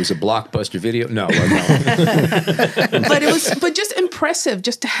 Yeah. It was a Blockbuster video. No, no. But just impressive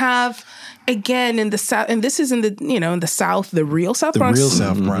just to have, again, in the South, and this is in the South, the real South Bronx. real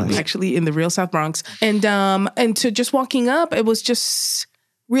South Bronx. Actually in the real South Bronx. And so just walking up, it was just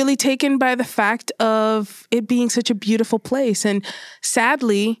really taken by the fact of it being such a beautiful place. And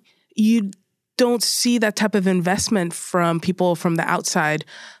sadly, you don't see that type of investment from people from the outside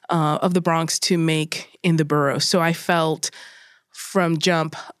of the Bronx to make in the borough. So I felt from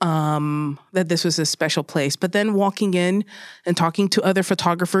jump that this was a special place. But then walking in and talking to other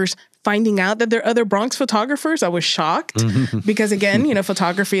photographers, finding out that there are other Bronx photographers, I was shocked because, again,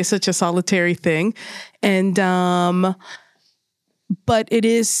 photography is such a solitary thing. And but it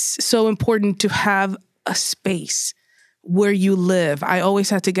is so important to have a space where you live. I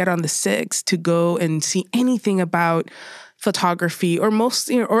always had to get on the 6 to go and see anything about photography or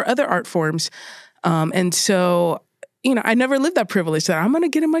or other art forms. And so, I never lived that privilege that I'm going to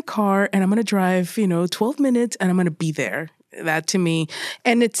get in my car and I'm going to drive, 12 minutes and I'm going to be there. That to me,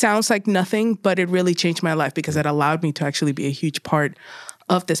 and it sounds like nothing, but it really changed my life because it allowed me to actually be a huge part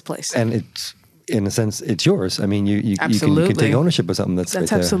of this place. And it's, in a sense, it's yours. I mean, you can take ownership of something that's right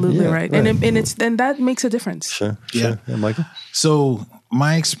there. absolutely Yeah, right. And that makes a difference. Sure. Yeah. Yeah, Michael? So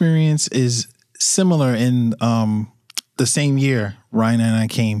my experience is similar in the same year Rhynna and I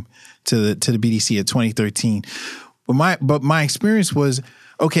came to the BDC at 2013. But my experience was,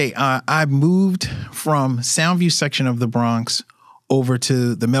 okay, I moved from Soundview section of the Bronx over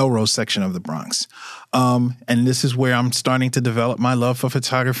to the Melrose section of the Bronx. And this is where I'm starting to develop my love for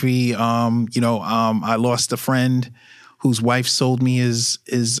photography. I lost a friend whose wife sold me his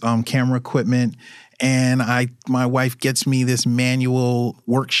camera equipment. And my wife gets me this manual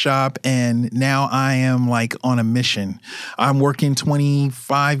workshop, and now I am like on a mission. I'm working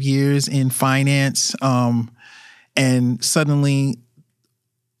 25 years in finance, and suddenly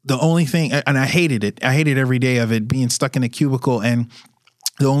the only thing, and I hated it. I hated every day of it, being stuck in a cubicle. And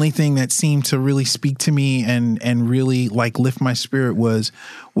the only thing that seemed to really speak to me and really like lift my spirit was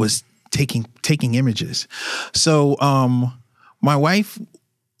taking images. So my wife,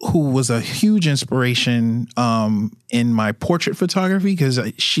 who was a huge inspiration in my portrait photography, because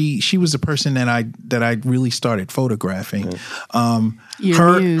she was the person that I really started photographing.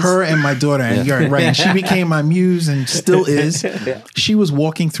 Her and my daughter, and you're right. And she became my muse and still is. She was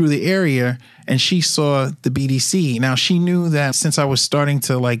walking through the area and she saw the BDC. Now she knew that since I was starting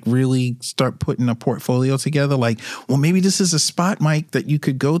to like really start putting a portfolio together, like, well, maybe this is a spot, Mike, that you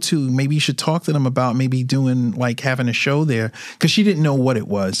could go to. Maybe you should talk to them about maybe doing like having a show there, because she didn't know what it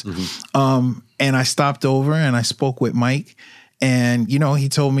was. And I stopped over and I spoke with Mike. And, he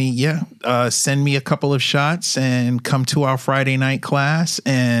told me, send me a couple of shots and come to our Friday night class.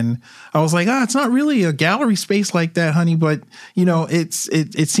 And I was like, it's not really a gallery space like that, honey. But,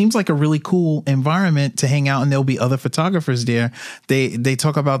 it seems like a really cool environment to hang out, and there'll be other photographers there. They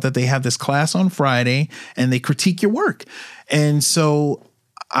talk about that they have this class on Friday and they critique your work. And so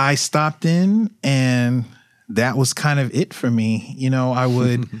I stopped in, and that was kind of it for me. I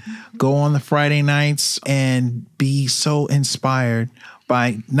would go on the Friday nights and be so inspired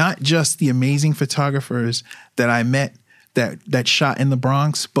by not just the amazing photographers that I met that shot in the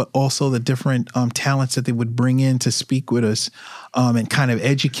Bronx, but also the different talents that they would bring in to speak with us and kind of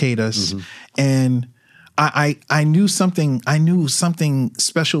educate us. And I knew something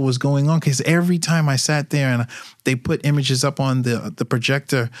special was going on, because every time I sat there and they put images up on the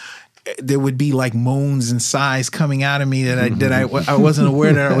projector, there would be like moans and sighs coming out of me that I wasn't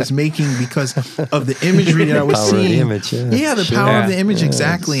aware that I was making because of the imagery that I was seeing. The power of the image,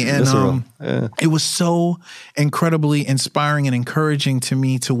 exactly. And it was so incredibly inspiring and encouraging to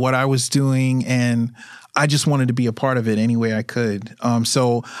me, to what I was doing, and I just wanted to be a part of it any way I could.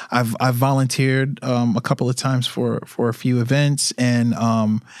 So I've volunteered a couple of times for a few events, and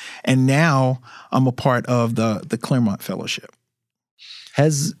now I'm a part of the Claremont Fellowship.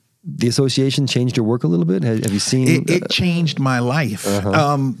 Has the association changed your work a little bit? Have you seen it changed my life.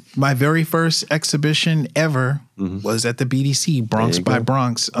 My very first exhibition ever was at the BDC, Bronx by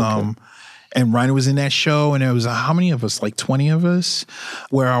Bronx. And Rhynna was in that show, and there was how many of us? Like 20 of us,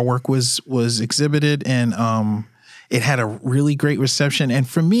 where our work was exhibited, and it had a really great reception. And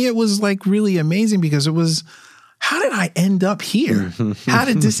for me, it was like really amazing, because it was, how did I end up here? How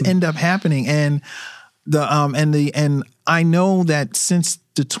did this end up happening? And I know that since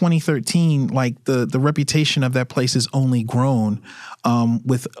the 2013, like the reputation of that place has only grown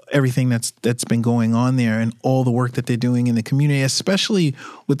with everything that's been going on there, and all the work that they're doing in the community, especially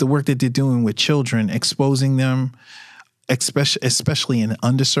with the work that they're doing with children, exposing them, especially in an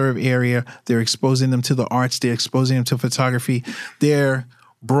underserved area. They're exposing them to the arts. They're exposing them to photography. They're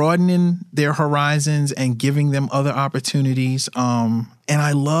broadening their horizons and giving them other opportunities. And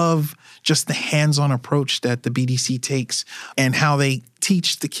I love just the hands-on approach that the BDC takes, and how they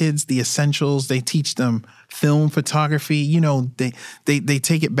teach the kids the essentials. They teach them film photography. They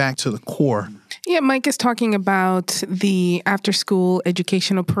take it back to the core. Yeah, Mike is talking about the after-school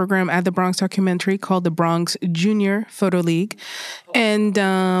educational program at the Bronx Documentary called the Bronx Junior Photo League, and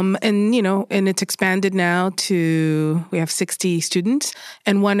it's expanded now to, we have 60 students.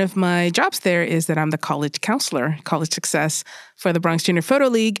 And one of my jobs there is that I'm the college counselor, college success for the Bronx Junior Photo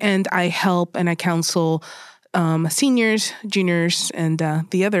League, and I help and I counsel seniors, juniors, and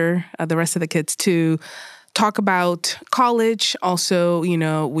the rest of the kids to talk about college. Also,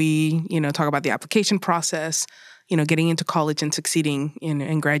 we talk about the application process, getting into college and succeeding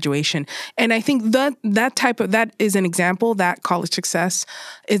in graduation. And I think that is an example, that college success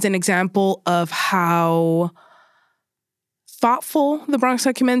is an example of how thoughtful the Bronx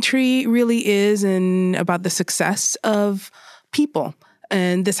Documentary really is, and about the success of people.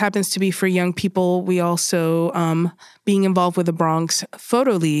 And this happens to be for young people. We also, being involved with the Bronx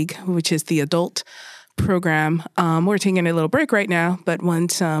Photo League, which is the adult program. We're taking a little break right now, but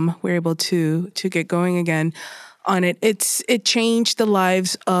once we're able to get going again on it, it changed the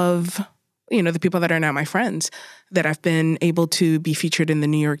lives of the people that are now my friends, that I've been able to be featured in the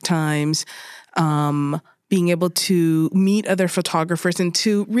New York Times, being able to meet other photographers, and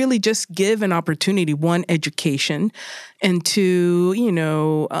to really just give an opportunity, one, education, and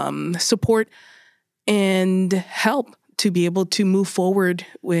to support and help to be able to move forward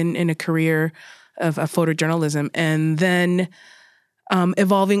in a career of photojournalism, and then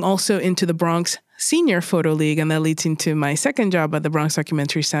evolving also into the Bronx Senior Photo League. And that leads into my second job at the Bronx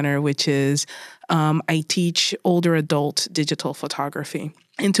Documentary Center, which is I teach older adult digital photography.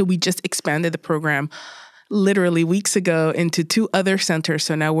 And so we just expanded the program literally weeks ago into 2 other centers.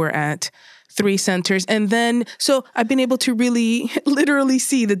 So now we're at 3 centers. And then, so I've been able to really literally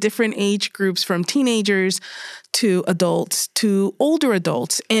see the different age groups, from teenagers to adults to older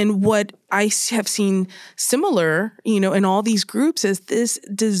adults. And what I have seen similar, in all these groups, is this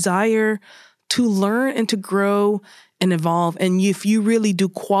desire to learn and to grow and evolve. And if you really do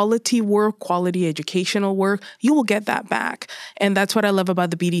quality work, quality educational work, you will get that back. And that's what I love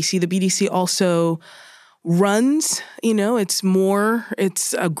about the BDC. The BDC also runs,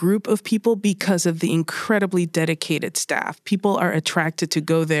 it's a group of people because of the incredibly dedicated staff. People are attracted to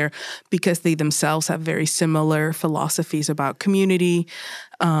go there because they themselves have very similar philosophies about community,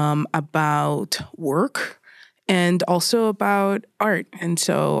 about work, and also about art. And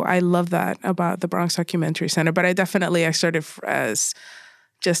so I love that about the Bronx Documentary Center. But I started as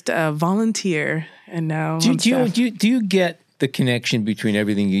just a volunteer, and now Do you get the connection between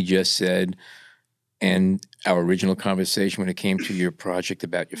everything you just said and our original conversation when it came to your project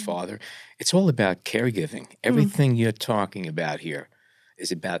about your father? It's all about caregiving. Everything you're talking about here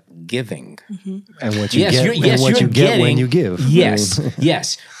is about giving. And what you get when you give. Yes,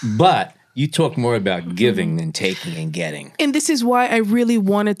 yes. But you talk more about giving than taking and getting. And this is why I really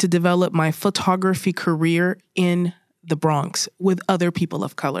wanted to develop my photography career in the Bronx with other people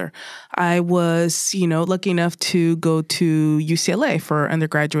of color. I was, lucky enough to go to UCLA for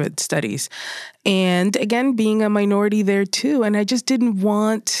undergraduate studies. And again, being a minority there too. And I just didn't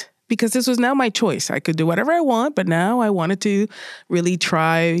want, because this was now my choice. I could do whatever I want, but now I wanted to really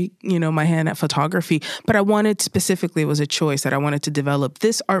try, my hand at photography. But I wanted specifically, it was a choice that I wanted to develop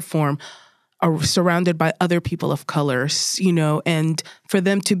this art form surrounded by other people of color, and for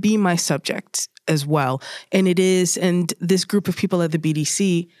them to be my subjects as well. And this group of people at the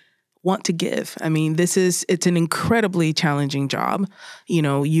BDC want to give. I mean, it's an incredibly challenging job.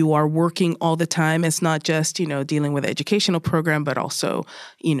 You are working all the time. It's not just, dealing with the educational program, but also,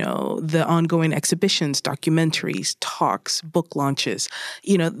 the ongoing exhibitions, documentaries, talks, book launches,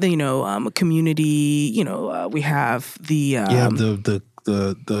 community, we have the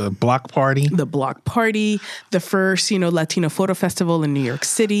block party. The block party, the first, Latino photo festival in New York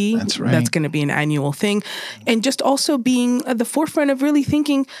City. That's right. That's going to be an annual thing. And just also being at the forefront of really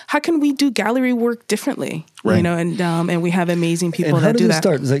thinking, how can we do gallery work differently? Right. And we have amazing people and that do that.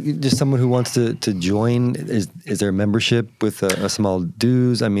 How does it start? Is that just someone who wants to join? Is there a membership with a small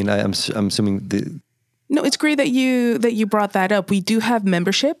dues? I mean, I'm assuming No, it's great that you brought that up. We do have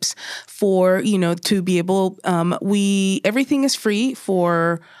memberships for, to be able, everything is free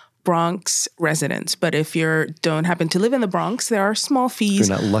for Bronx residents. But if you don't happen to live in the Bronx, there are small fees.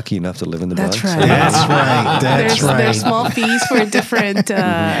 You're not lucky enough to live in the That's Bronx. right. That's right. There's small fees for different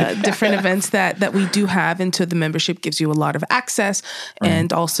events that we do have. And so the membership gives you a lot of access. Right.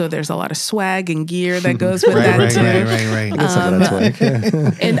 And also there's a lot of swag and gear that goes with that too. Right. That's some of that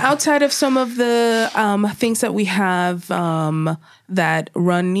swag. And outside of some of the things that we have that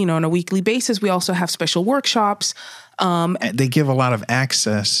run, on a weekly basis, we also have special workshops. They give a lot of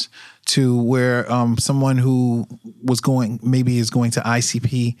access to where someone who is going to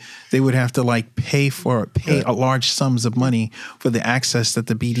ICP, they would have to pay a large sums of money for the access that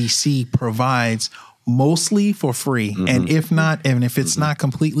the BDC provides, mostly for free. And if it's not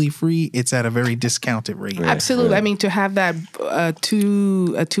completely free, it's at a very discounted rate. Right. Absolutely. Right. I mean, to have that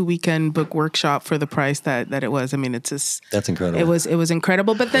two weekend book workshop for the price that it was, I mean, it's just, that's incredible. It was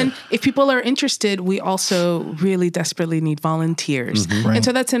incredible. But then if people are interested, we also really desperately need volunteers. Right. And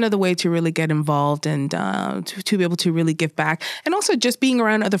so that's another way to really get involved and to be able to really give back. And also just being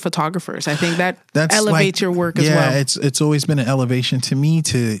around other photographers. I think that elevates your work as well. Yeah, it's always been an elevation to me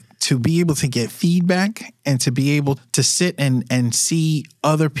to be able to get feedback and to be able to sit and see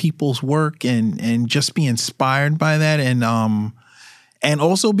other people's work and just be inspired by that and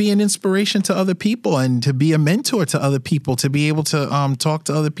also be an inspiration to other people and to be a mentor to other people, to be able to talk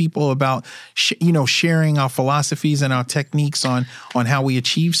to other people about sharing our philosophies and our techniques on how we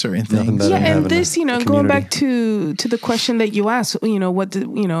achieve certain things. Yeah, and this, going back to the question that you asked, what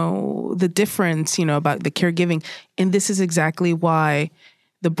the difference, about the caregiving, and this is exactly why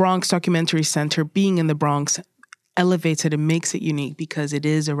the Bronx Documentary Center, being in the Bronx, elevates it and makes it unique, because it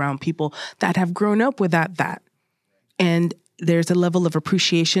is around people that have grown up without that. And there's a level of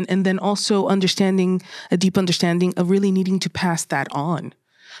appreciation, and then also a deep understanding of really needing to pass that on,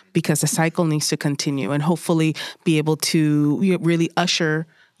 because the cycle needs to continue, and hopefully be able to really usher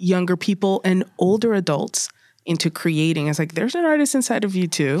younger people and older adults into creating. It's like, there's an artist inside of you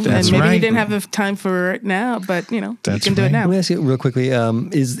too. That's and maybe right. you didn't have the time for it now, but you can do it now. Let me ask you real quickly,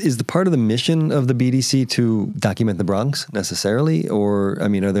 is the part of the mission of the BDC to document the Bronx necessarily? Or,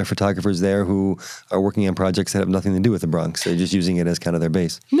 are there photographers there who are working on projects that have nothing to do with the Bronx? They're just using it as kind of their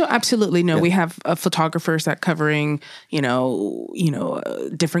base? No, absolutely. No, we have photographers that covering,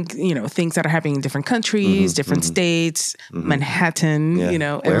 different, things that are happening in different countries, different states, Manhattan,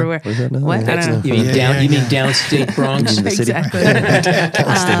 everywhere. Where's that now? What? I don't know. You mean downstate Bronx? Exactly.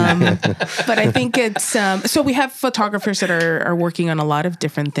 But I think it's so we have photographers that are working on a lot of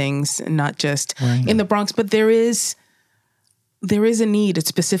different things, not just in the Bronx, but there is a need,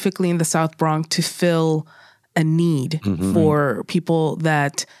 specifically in the South Bronx, to fill a need for people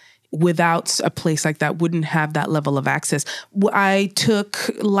that without a place like that wouldn't have that level of access. I took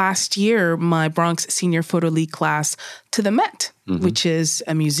last year my Bronx Senior Photo League class to the Met, which is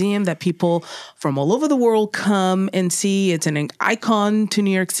a museum that people from all over the world come and see. It's an icon to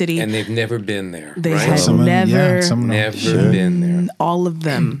New York City. And they've never been there. They right? had never been there. All of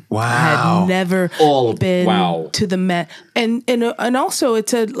them Wow. had never been to the Met. And also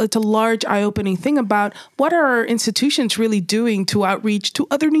it's a large eye-opening thing about what are our institutions really doing to outreach to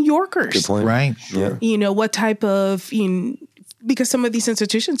other New Yorkers. Good point. Right. Yeah. You know, what type of, because some of these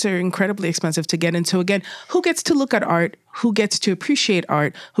institutions are incredibly expensive to get into. Again, who gets to look at art? Who gets to appreciate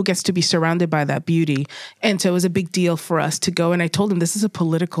art? Who gets to be surrounded by that beauty? And so it was a big deal for us to go. And I told him, this is a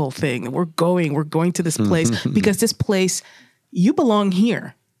political thing. We're going to this place because this place, you belong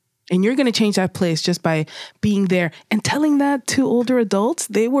here. And you're going to change that place just by being there. And telling that to older adults,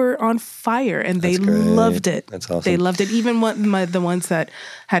 they were on fire and they loved it. That's awesome. They loved it. Even the ones that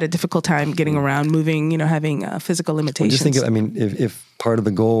had a difficult time getting around, moving, having physical limitations. Well, just think, if part of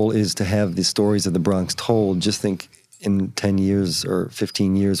the goal is to have the stories of the Bronx told, just think in 10 years or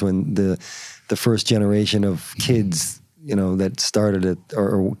 15 years when the first generation of kids that started it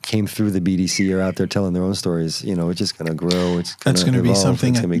or came through the BDC are out there telling their own stories. It's just going to grow. That's going to be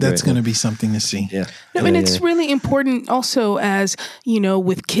something. That's going to be something to see. Yeah. No, and it's really important also as,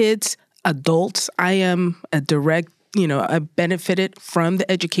 with kids, adults. I am a direct, I benefited from the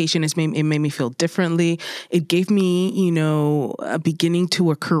education. It made me feel differently. It gave me, a beginning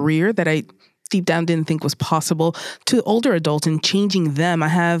to a career that I deep down didn't think was possible, to older adults and changing them. I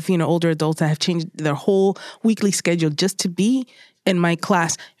have, older adults that have changed their whole weekly schedule just to be in my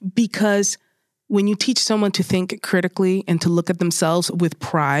class, because when you teach someone to think critically and to look at themselves with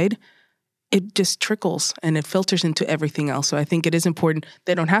pride, it just trickles and it filters into everything else. So I think it is important.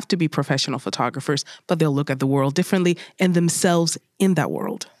 They don't have to be professional photographers, but they'll look at the world differently and themselves in that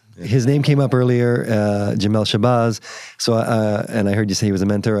world. His name came up earlier, Jamel Shabazz. So, and I heard you say he was a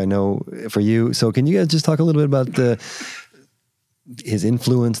mentor. I know for you. So, can you guys just talk a little bit about his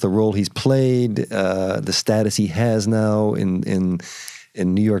influence, the role he's played, the status he has now in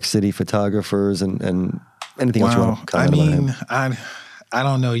New York City photographers, and anything else you want to comment about him? I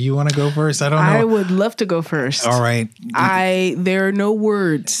don't know. You want to go first? I don't know. I would love to go first. All right. There are no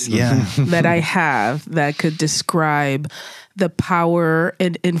words that I have that could describe the power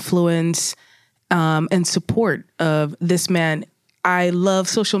and influence and support of this man. I love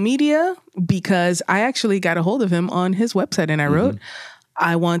social media because I actually got a hold of him on his website and I wrote,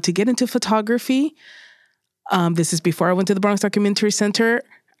 I want to get into photography. This is before I went to the Bronx Documentary Center.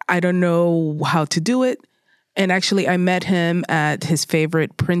 I don't know how to do it. And actually, I met him at his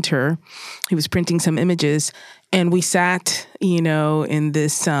favorite printer. He was printing some images and we sat, in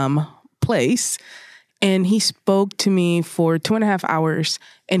this place. And he spoke to me for 2.5 hours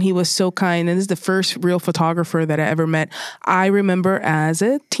and he was so kind. And this is the first real photographer that I ever met. I remember as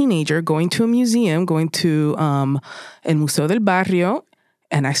a teenager going to a museum, going to El Museo del Barrio,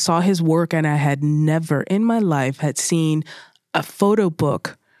 and I saw his work and I had never in my life had seen a photo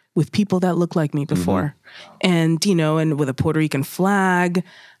book with people that looked like me before. And, and with a Puerto Rican flag.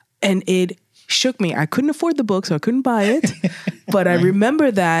 And it shook me. I couldn't afford the book, so I couldn't buy it. But I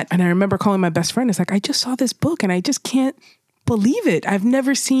remember that. And I remember calling my best friend. It's like, I just saw this book and I just can't believe it. I've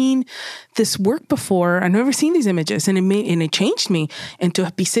never seen this work before. I've never seen these images. And it changed me. And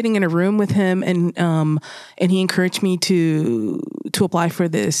to be sitting in a room with him and he encouraged me to apply for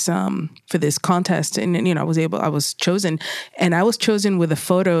this contest. And, I was chosen. And I was chosen with a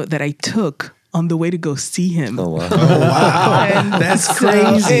photo that I took on the way to go see him. Oh, wow. And that's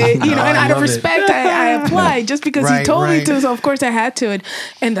crazy. And out of respect, I applied just because he told me to. So of course I had to.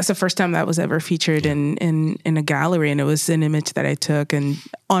 And that's the first time that was ever featured in a gallery. And it was an image that I took and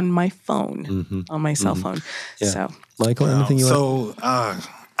on my phone, on my cell phone. Yeah. So, Michael, anything you want? So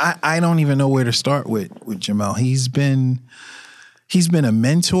I don't even know where to start with Jamel. He's been a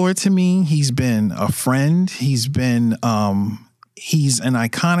mentor to me. He's been a friend. He's an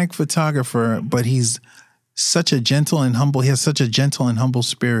iconic photographer, but he's such a gentle and humble. He has such a gentle and humble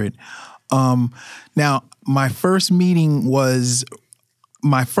spirit. Now, my first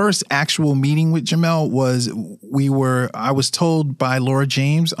actual meeting with Jamel was I was told by Laura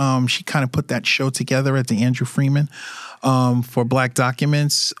James. She kind of put that show together at the Andrew Freeman for Black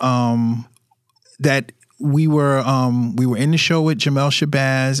Documents. That we were in the show with Jamel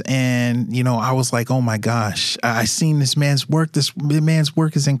Shabazz, and I was like, oh my gosh, I seen this man's work. This man's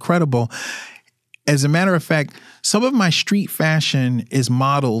work is incredible. As a matter of fact, some of my street fashion is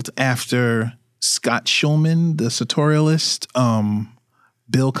modeled after Scott Schulman, the sartorialist,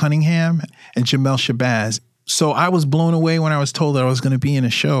 Bill Cunningham, and Jamel Shabazz. So I was blown away when I was told that I was going to be in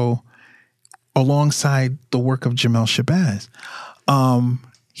a show alongside the work of Jamel Shabazz.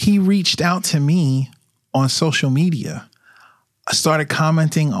 He reached out to me on social media started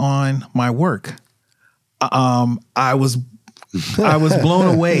commenting on my work. I was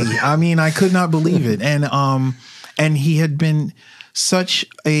blown away. I mean, I could not believe it. And he had been such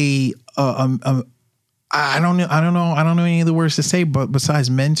a I don't know any of the words to say, but besides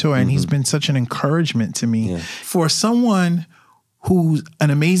mentor, and he's been such an encouragement to me. For someone who's an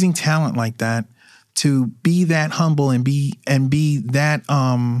amazing talent like that, to be that humble and be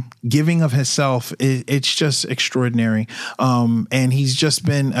that giving of himself, it's just extraordinary. And he's just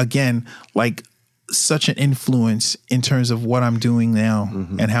been, again, like such an influence in terms of what I'm doing now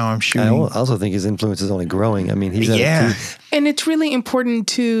and how I'm shooting. I also think his influence is only growing. I mean, he's and it's really important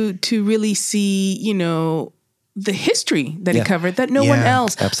to really see, you know, the history that he covered that no one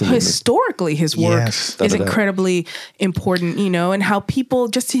else. Absolutely. Historically, his work is incredibly important, you know, and how people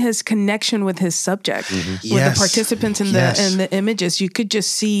just his connection with his subject, with the participants in the images. You could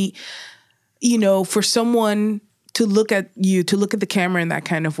just see, you know, for someone to look at you, to look at the camera in that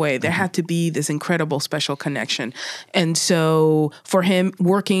kind of way, there had to be this incredible special connection. And so for him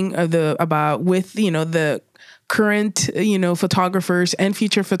working with, you know, the current, you know, photographers and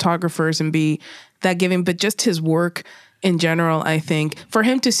future photographers and be that giving, but just his work in general, I think for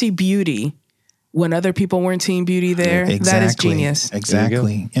him to see beauty when other people weren't seeing beauty there, that is genius.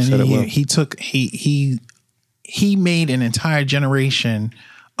 Exactly. And he made an entire generation,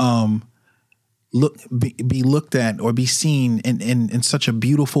 be looked at or be seen in such a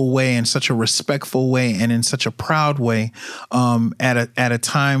beautiful way, in such a respectful way, and in such a proud way, at a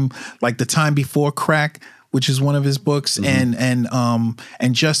time like the time before crack, which is one of his books, and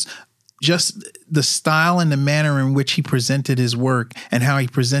just the style and the manner in which he presented his work and how he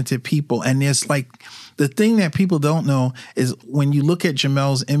presented people. And there's like the thing that people don't know is when you look at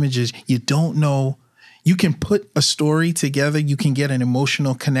Jamel's images, you don't know. You can put a story together. You can get an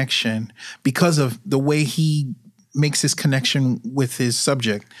emotional connection because of the way he makes his connection with his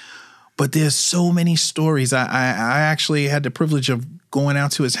subject. But there's so many stories. I actually had the privilege of going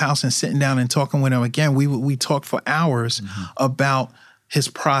out to his house and sitting down and talking with him again. We talked for hours about his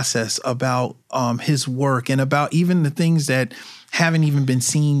process, about his work, and about even the things that haven't even been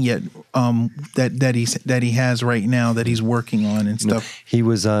seen yet, that he has right now that he's working on and stuff. He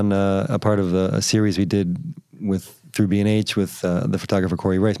was on a part of a series we did through B&H with the photographer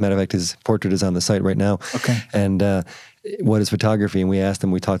Corey Rice. Matter of fact, his portrait is on the site right now. Okay. And what is photography? And we asked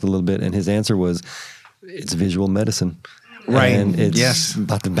him, we talked a little bit, and his answer was, it's visual medicine. Right. And it's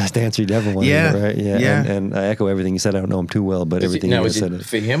about the best answer you'd ever want to hear, right? Yeah. And I echo everything you said. I don't know him too well, but everything you said. Is it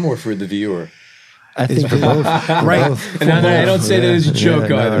for him or for the viewer? I think for both. Right. And I don't say that as a joke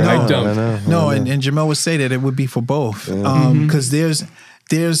either. I don't. No, and Jamel would say that it would be for both. Because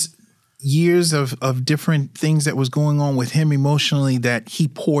there's years of different things that was going on with him emotionally that he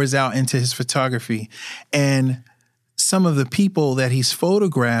pours out into his photography. And some of the people that he's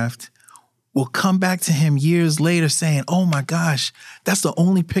photographed will come back to him years later saying, oh my gosh, that's the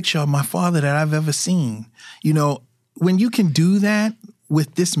only picture of my father that I've ever seen. You know, when you can do that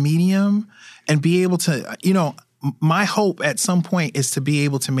with this medium and be able to, you know, my hope at some point is to be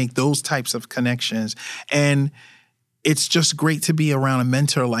able to make those types of connections. And it's just great to be around a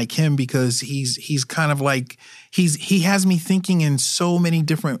mentor like him because he's kind of like, he has me thinking in so many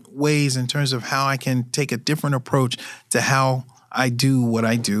different ways in terms of how I can take a different approach to how I do what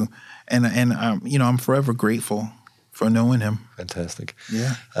I do. And you know, I'm forever grateful for knowing him. Fantastic.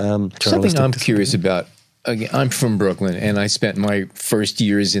 Yeah. Something I'm curious about. Again, I'm from Brooklyn, and I spent my first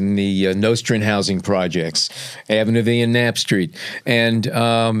years in the Nostrand housing projects, Avenue V and Knapp Street. And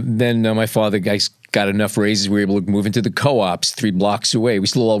then my father got enough raises, we were able to move into the co-ops 3 blocks away. We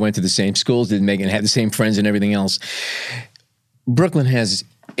still all went to the same schools, didn't make it, had the same friends and everything else. Brooklyn has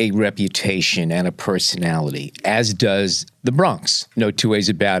a reputation and a personality, as does the Bronx. No two ways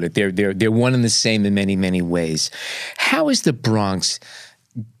about it. They're one and the same in many, many ways. How is the Bronx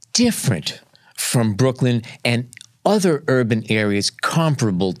different from Brooklyn and other urban areas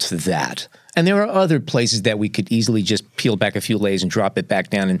comparable to that? And there are other places that we could easily just peel back a few layers and drop it back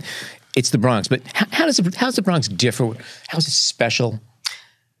down, and it's the Bronx. But how's the Bronx differ? How's it special?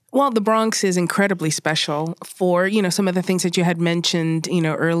 Well, the Bronx is incredibly special for, you know, some of the things that you had mentioned, you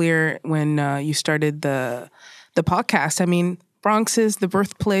know, earlier when you started the podcast. I mean, Bronx is the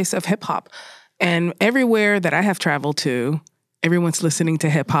birthplace of hip hop. And everywhere that I have traveled to, everyone's listening to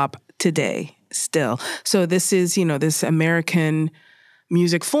hip hop today still. So this is, you know, this American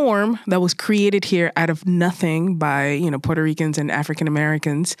music form that was created here out of nothing by, you know, Puerto Ricans and African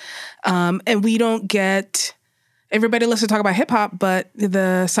Americans. And we don't get everybody loves to talk about hip hop, but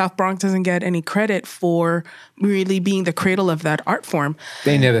the South Bronx doesn't get any credit for really being the cradle of that art form.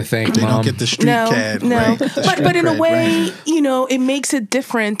 They never think, They Mom. don't get the street cred. No, Right? but in a way, it makes it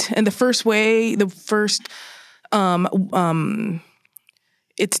different. And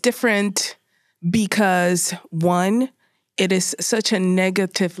it's different because one, it is such a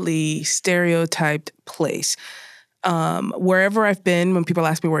negatively stereotyped place. Wherever I've been, when people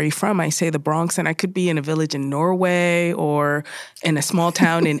ask me, where are you from? I say the Bronx, and I could be in a village in Norway or in a small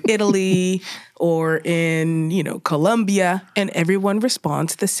town in Italy or in, Colombia, and everyone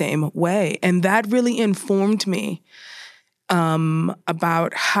responds the same way. And that really informed me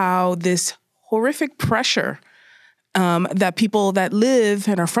about how this horrific pressure that people that live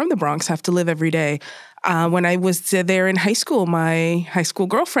and are from the Bronx have to live every day. When I was there in high school, my high school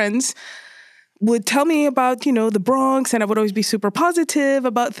girlfriends would tell me about, the Bronx, and I would always be super positive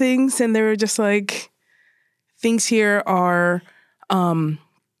about things. And they were just like, things here are, I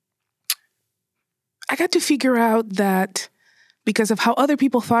got to figure out that because of how other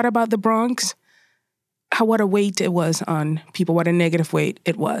people thought about the Bronx, what a weight it was on people, what a negative weight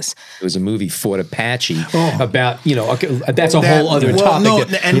it was. It was a movie, Fort Apache, about, that's a whole other topic. No,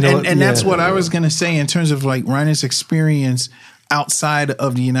 and that's what I was going to say in terms of like Rhynna's experience outside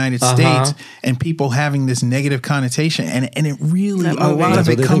of the United States and people having this negative connotation. And it really, a lot of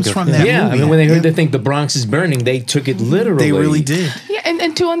it comes from that movie. I mean, when they heard they think the Bronx is burning, they took it literally. They really did. Yeah,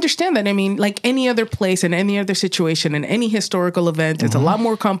 and to understand that, I mean, like any other place in any other situation in any historical event, it's a lot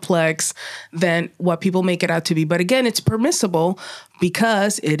more complex than what people make it out to be. But again, it's permissible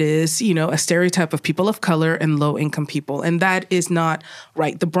because it is, a stereotype of people of color and low-income people. And that is not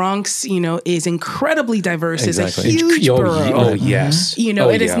right. The Bronx, is incredibly diverse. Exactly. It's a huge borough. Oh, yes.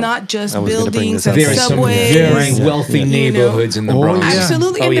 It is not just buildings and There are some subways. very wealthy neighborhoods in the Bronx.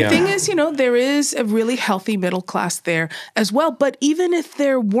 Absolutely. And the thing is, there is a really healthy middle class there as well. But even if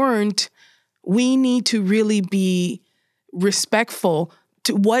there weren't, we need to really be respectful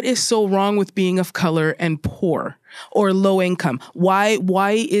to what is so wrong with being of color and poor or low income. Why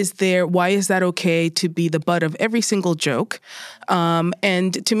is that okay to be the butt of every single joke?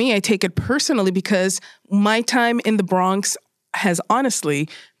 And to me, I take it personally because my time in the Bronx has honestly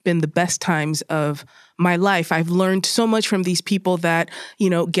been the best times of my life. I've learned so much from these people that,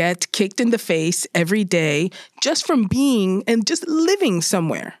 get kicked in the face every day just from being and just living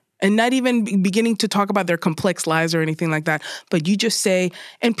somewhere. And not even beginning to talk about their complex lives or anything like that. But you just say,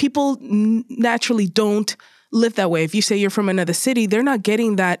 and people naturally don't live that way. If you say you're from another city, they're not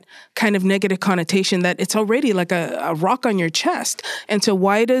getting that kind of negative connotation that it's already like a rock on your chest. And so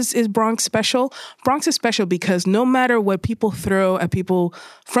why is Bronx special? Bronx is special because no matter what people throw at people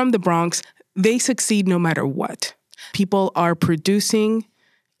from the Bronx, they succeed no matter what. People are producing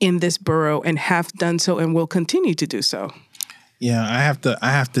in this borough and have done so and will continue to do so. Yeah, I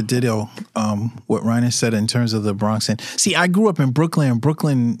have to ditto what Rhynna said in terms of the Bronx. And see, I grew up in Brooklyn.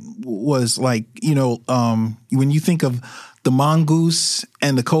 Brooklyn was like, when you think of the mongoose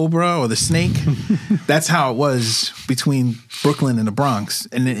and the cobra or the snake, that's how it was between Brooklyn and the Bronx.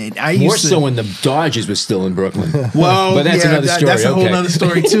 And more so when the Dodgers were still in Brooklyn. Well, but that's another story. That's a whole other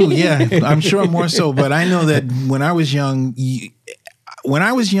story too. Yeah, I'm sure more so. But I know that when I was young,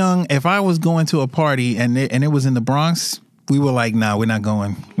 if I was going to a party and it was in the Bronx, we were like, nah, we're not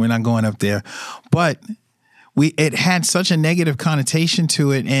going up there. But it had such a negative connotation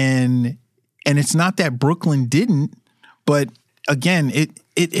to it, and it's not that Brooklyn didn't, but again,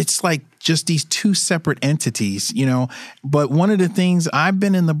 it's like just these two separate entities, But one of the things, I've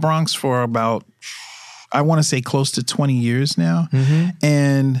been in the Bronx for about, I want to say close to 20 years now,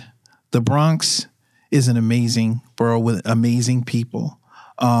 and the Bronx is an amazing borough with amazing people.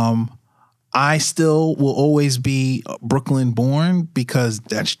 I still will always be Brooklyn born because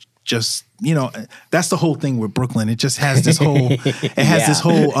that's just, that's the whole thing with Brooklyn. It just has this whole,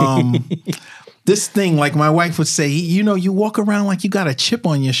 this thing, like my wife would say, you walk around like you got a chip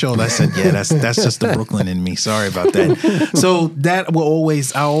on your shoulder. I said, yeah, that's just the Brooklyn in me. Sorry about that. So that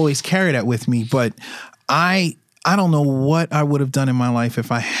I always carry that with me. But I don't know what I would have done in my life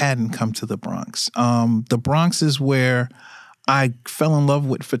if I hadn't come to the Bronx. The Bronx is where I fell in love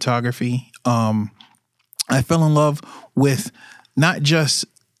with photography. I fell in love with not just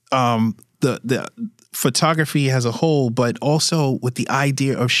the photography as a whole, but also with the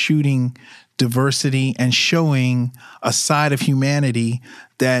idea of shooting diversity and showing a side of humanity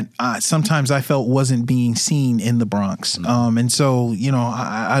that sometimes I felt wasn't being seen in the Bronx. And so,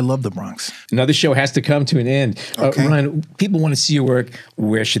 I love the Bronx. Another show has to come to an end. Okay. Ryan, people want to see your work.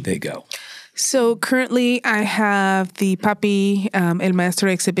 Where should they go? So currently I have the Papi El Maestro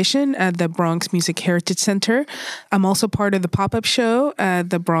exhibition at the Bronx Music Heritage Center. I'm also part of the pop-up show at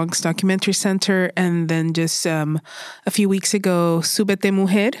the Bronx Documentary Center. And then just a few weeks ago, Súbete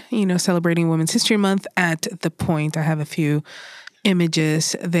Mujer, celebrating Women's History Month at The Point. I have a few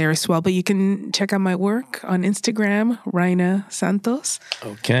images there as well. But you can check out my work on Instagram, Rhynna Santos.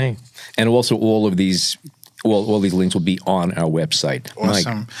 Okay. And also all these links will be on our website.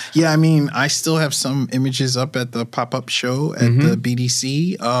 Awesome. Mike. Yeah, I mean, I still have some images up at the pop-up show at the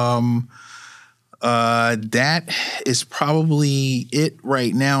BDC. That is probably it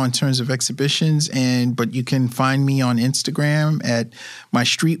right now in terms of exhibitions. But you can find me on Instagram at my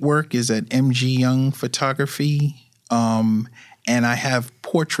street work is at MG Young Photography. And I have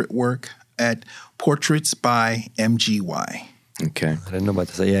portrait work at Portraits by MGY. Okay. I didn't know about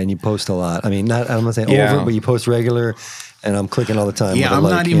this. Yeah, and you post a lot. I mean, I'm not saying over, but you post regular, and I'm clicking all the time. Yeah,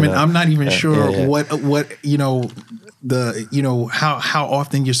 I'm not even sure what how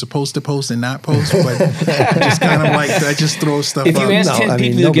often you're supposed to post and not post, but just kind of like I just throw stuff. If you up. ask 10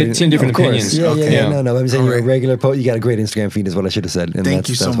 people, you'll get 10 different opinions. Yeah. No. I'm saying you're a regular post. You got a great Instagram feed, is what I should have said. And Thank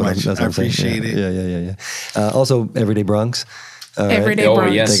you so much. I appreciate it. Yeah. Also, Everyday Bronx. Everyday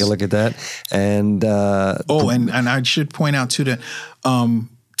Bronx. Yes. Take a look at that. And and I should point out too that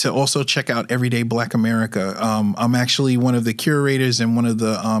to also check out Everyday Black America. I'm actually one of the curators and one of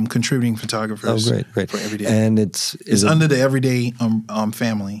the contributing photographers. Oh, great. For Everyday. And it's under the Everyday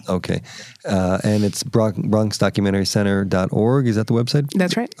family. Okay. And it's BronxDocumentaryCenter.org. Is that the website?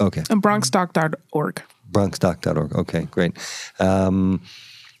 That's right. Okay. BronxDoc.org. BronxDoc.org. Okay, great.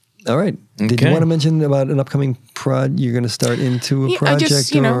 All right. Did you want to mention about an upcoming you're going to start into a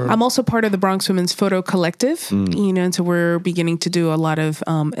project? I'm also part of the Bronx Women's Photo Collective, and so we're beginning to do a lot of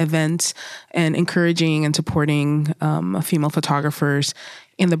events and encouraging and supporting female photographers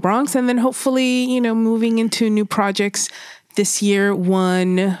in the Bronx. And then hopefully, moving into new projects this year,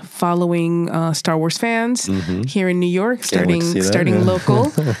 one following Star Wars fans here in New York, starting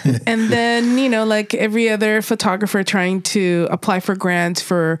local. And then, like every other photographer, trying to apply for grants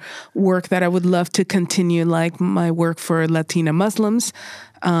for work that I would love to continue, like my work for Latina Muslims.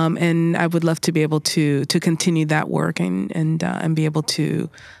 And I would love to be able to continue that work and be able to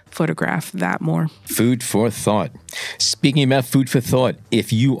photograph that more. Food for thought. Speaking about food for thought,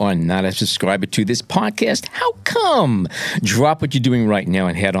 if you are not a subscriber to this podcast, how come? Drop what you're doing right now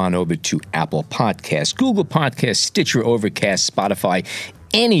and head on over to Apple Podcasts, Google Podcasts, Stitcher, Overcast, Spotify,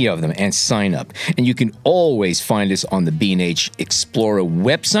 any of them, and sign up. And you can always find us on the B&H Explorer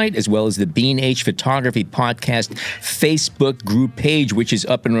website, as well as the B&H Photography Podcast Facebook group page, which is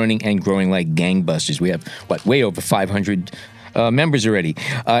up and running and growing like gangbusters. We have, way over 500 members already.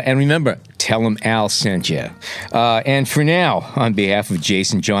 And remember, tell them Al sent you. And for now, on behalf of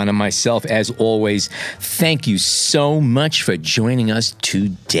Jason, John, and myself, as always, thank you so much for joining us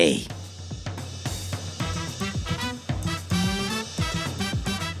today.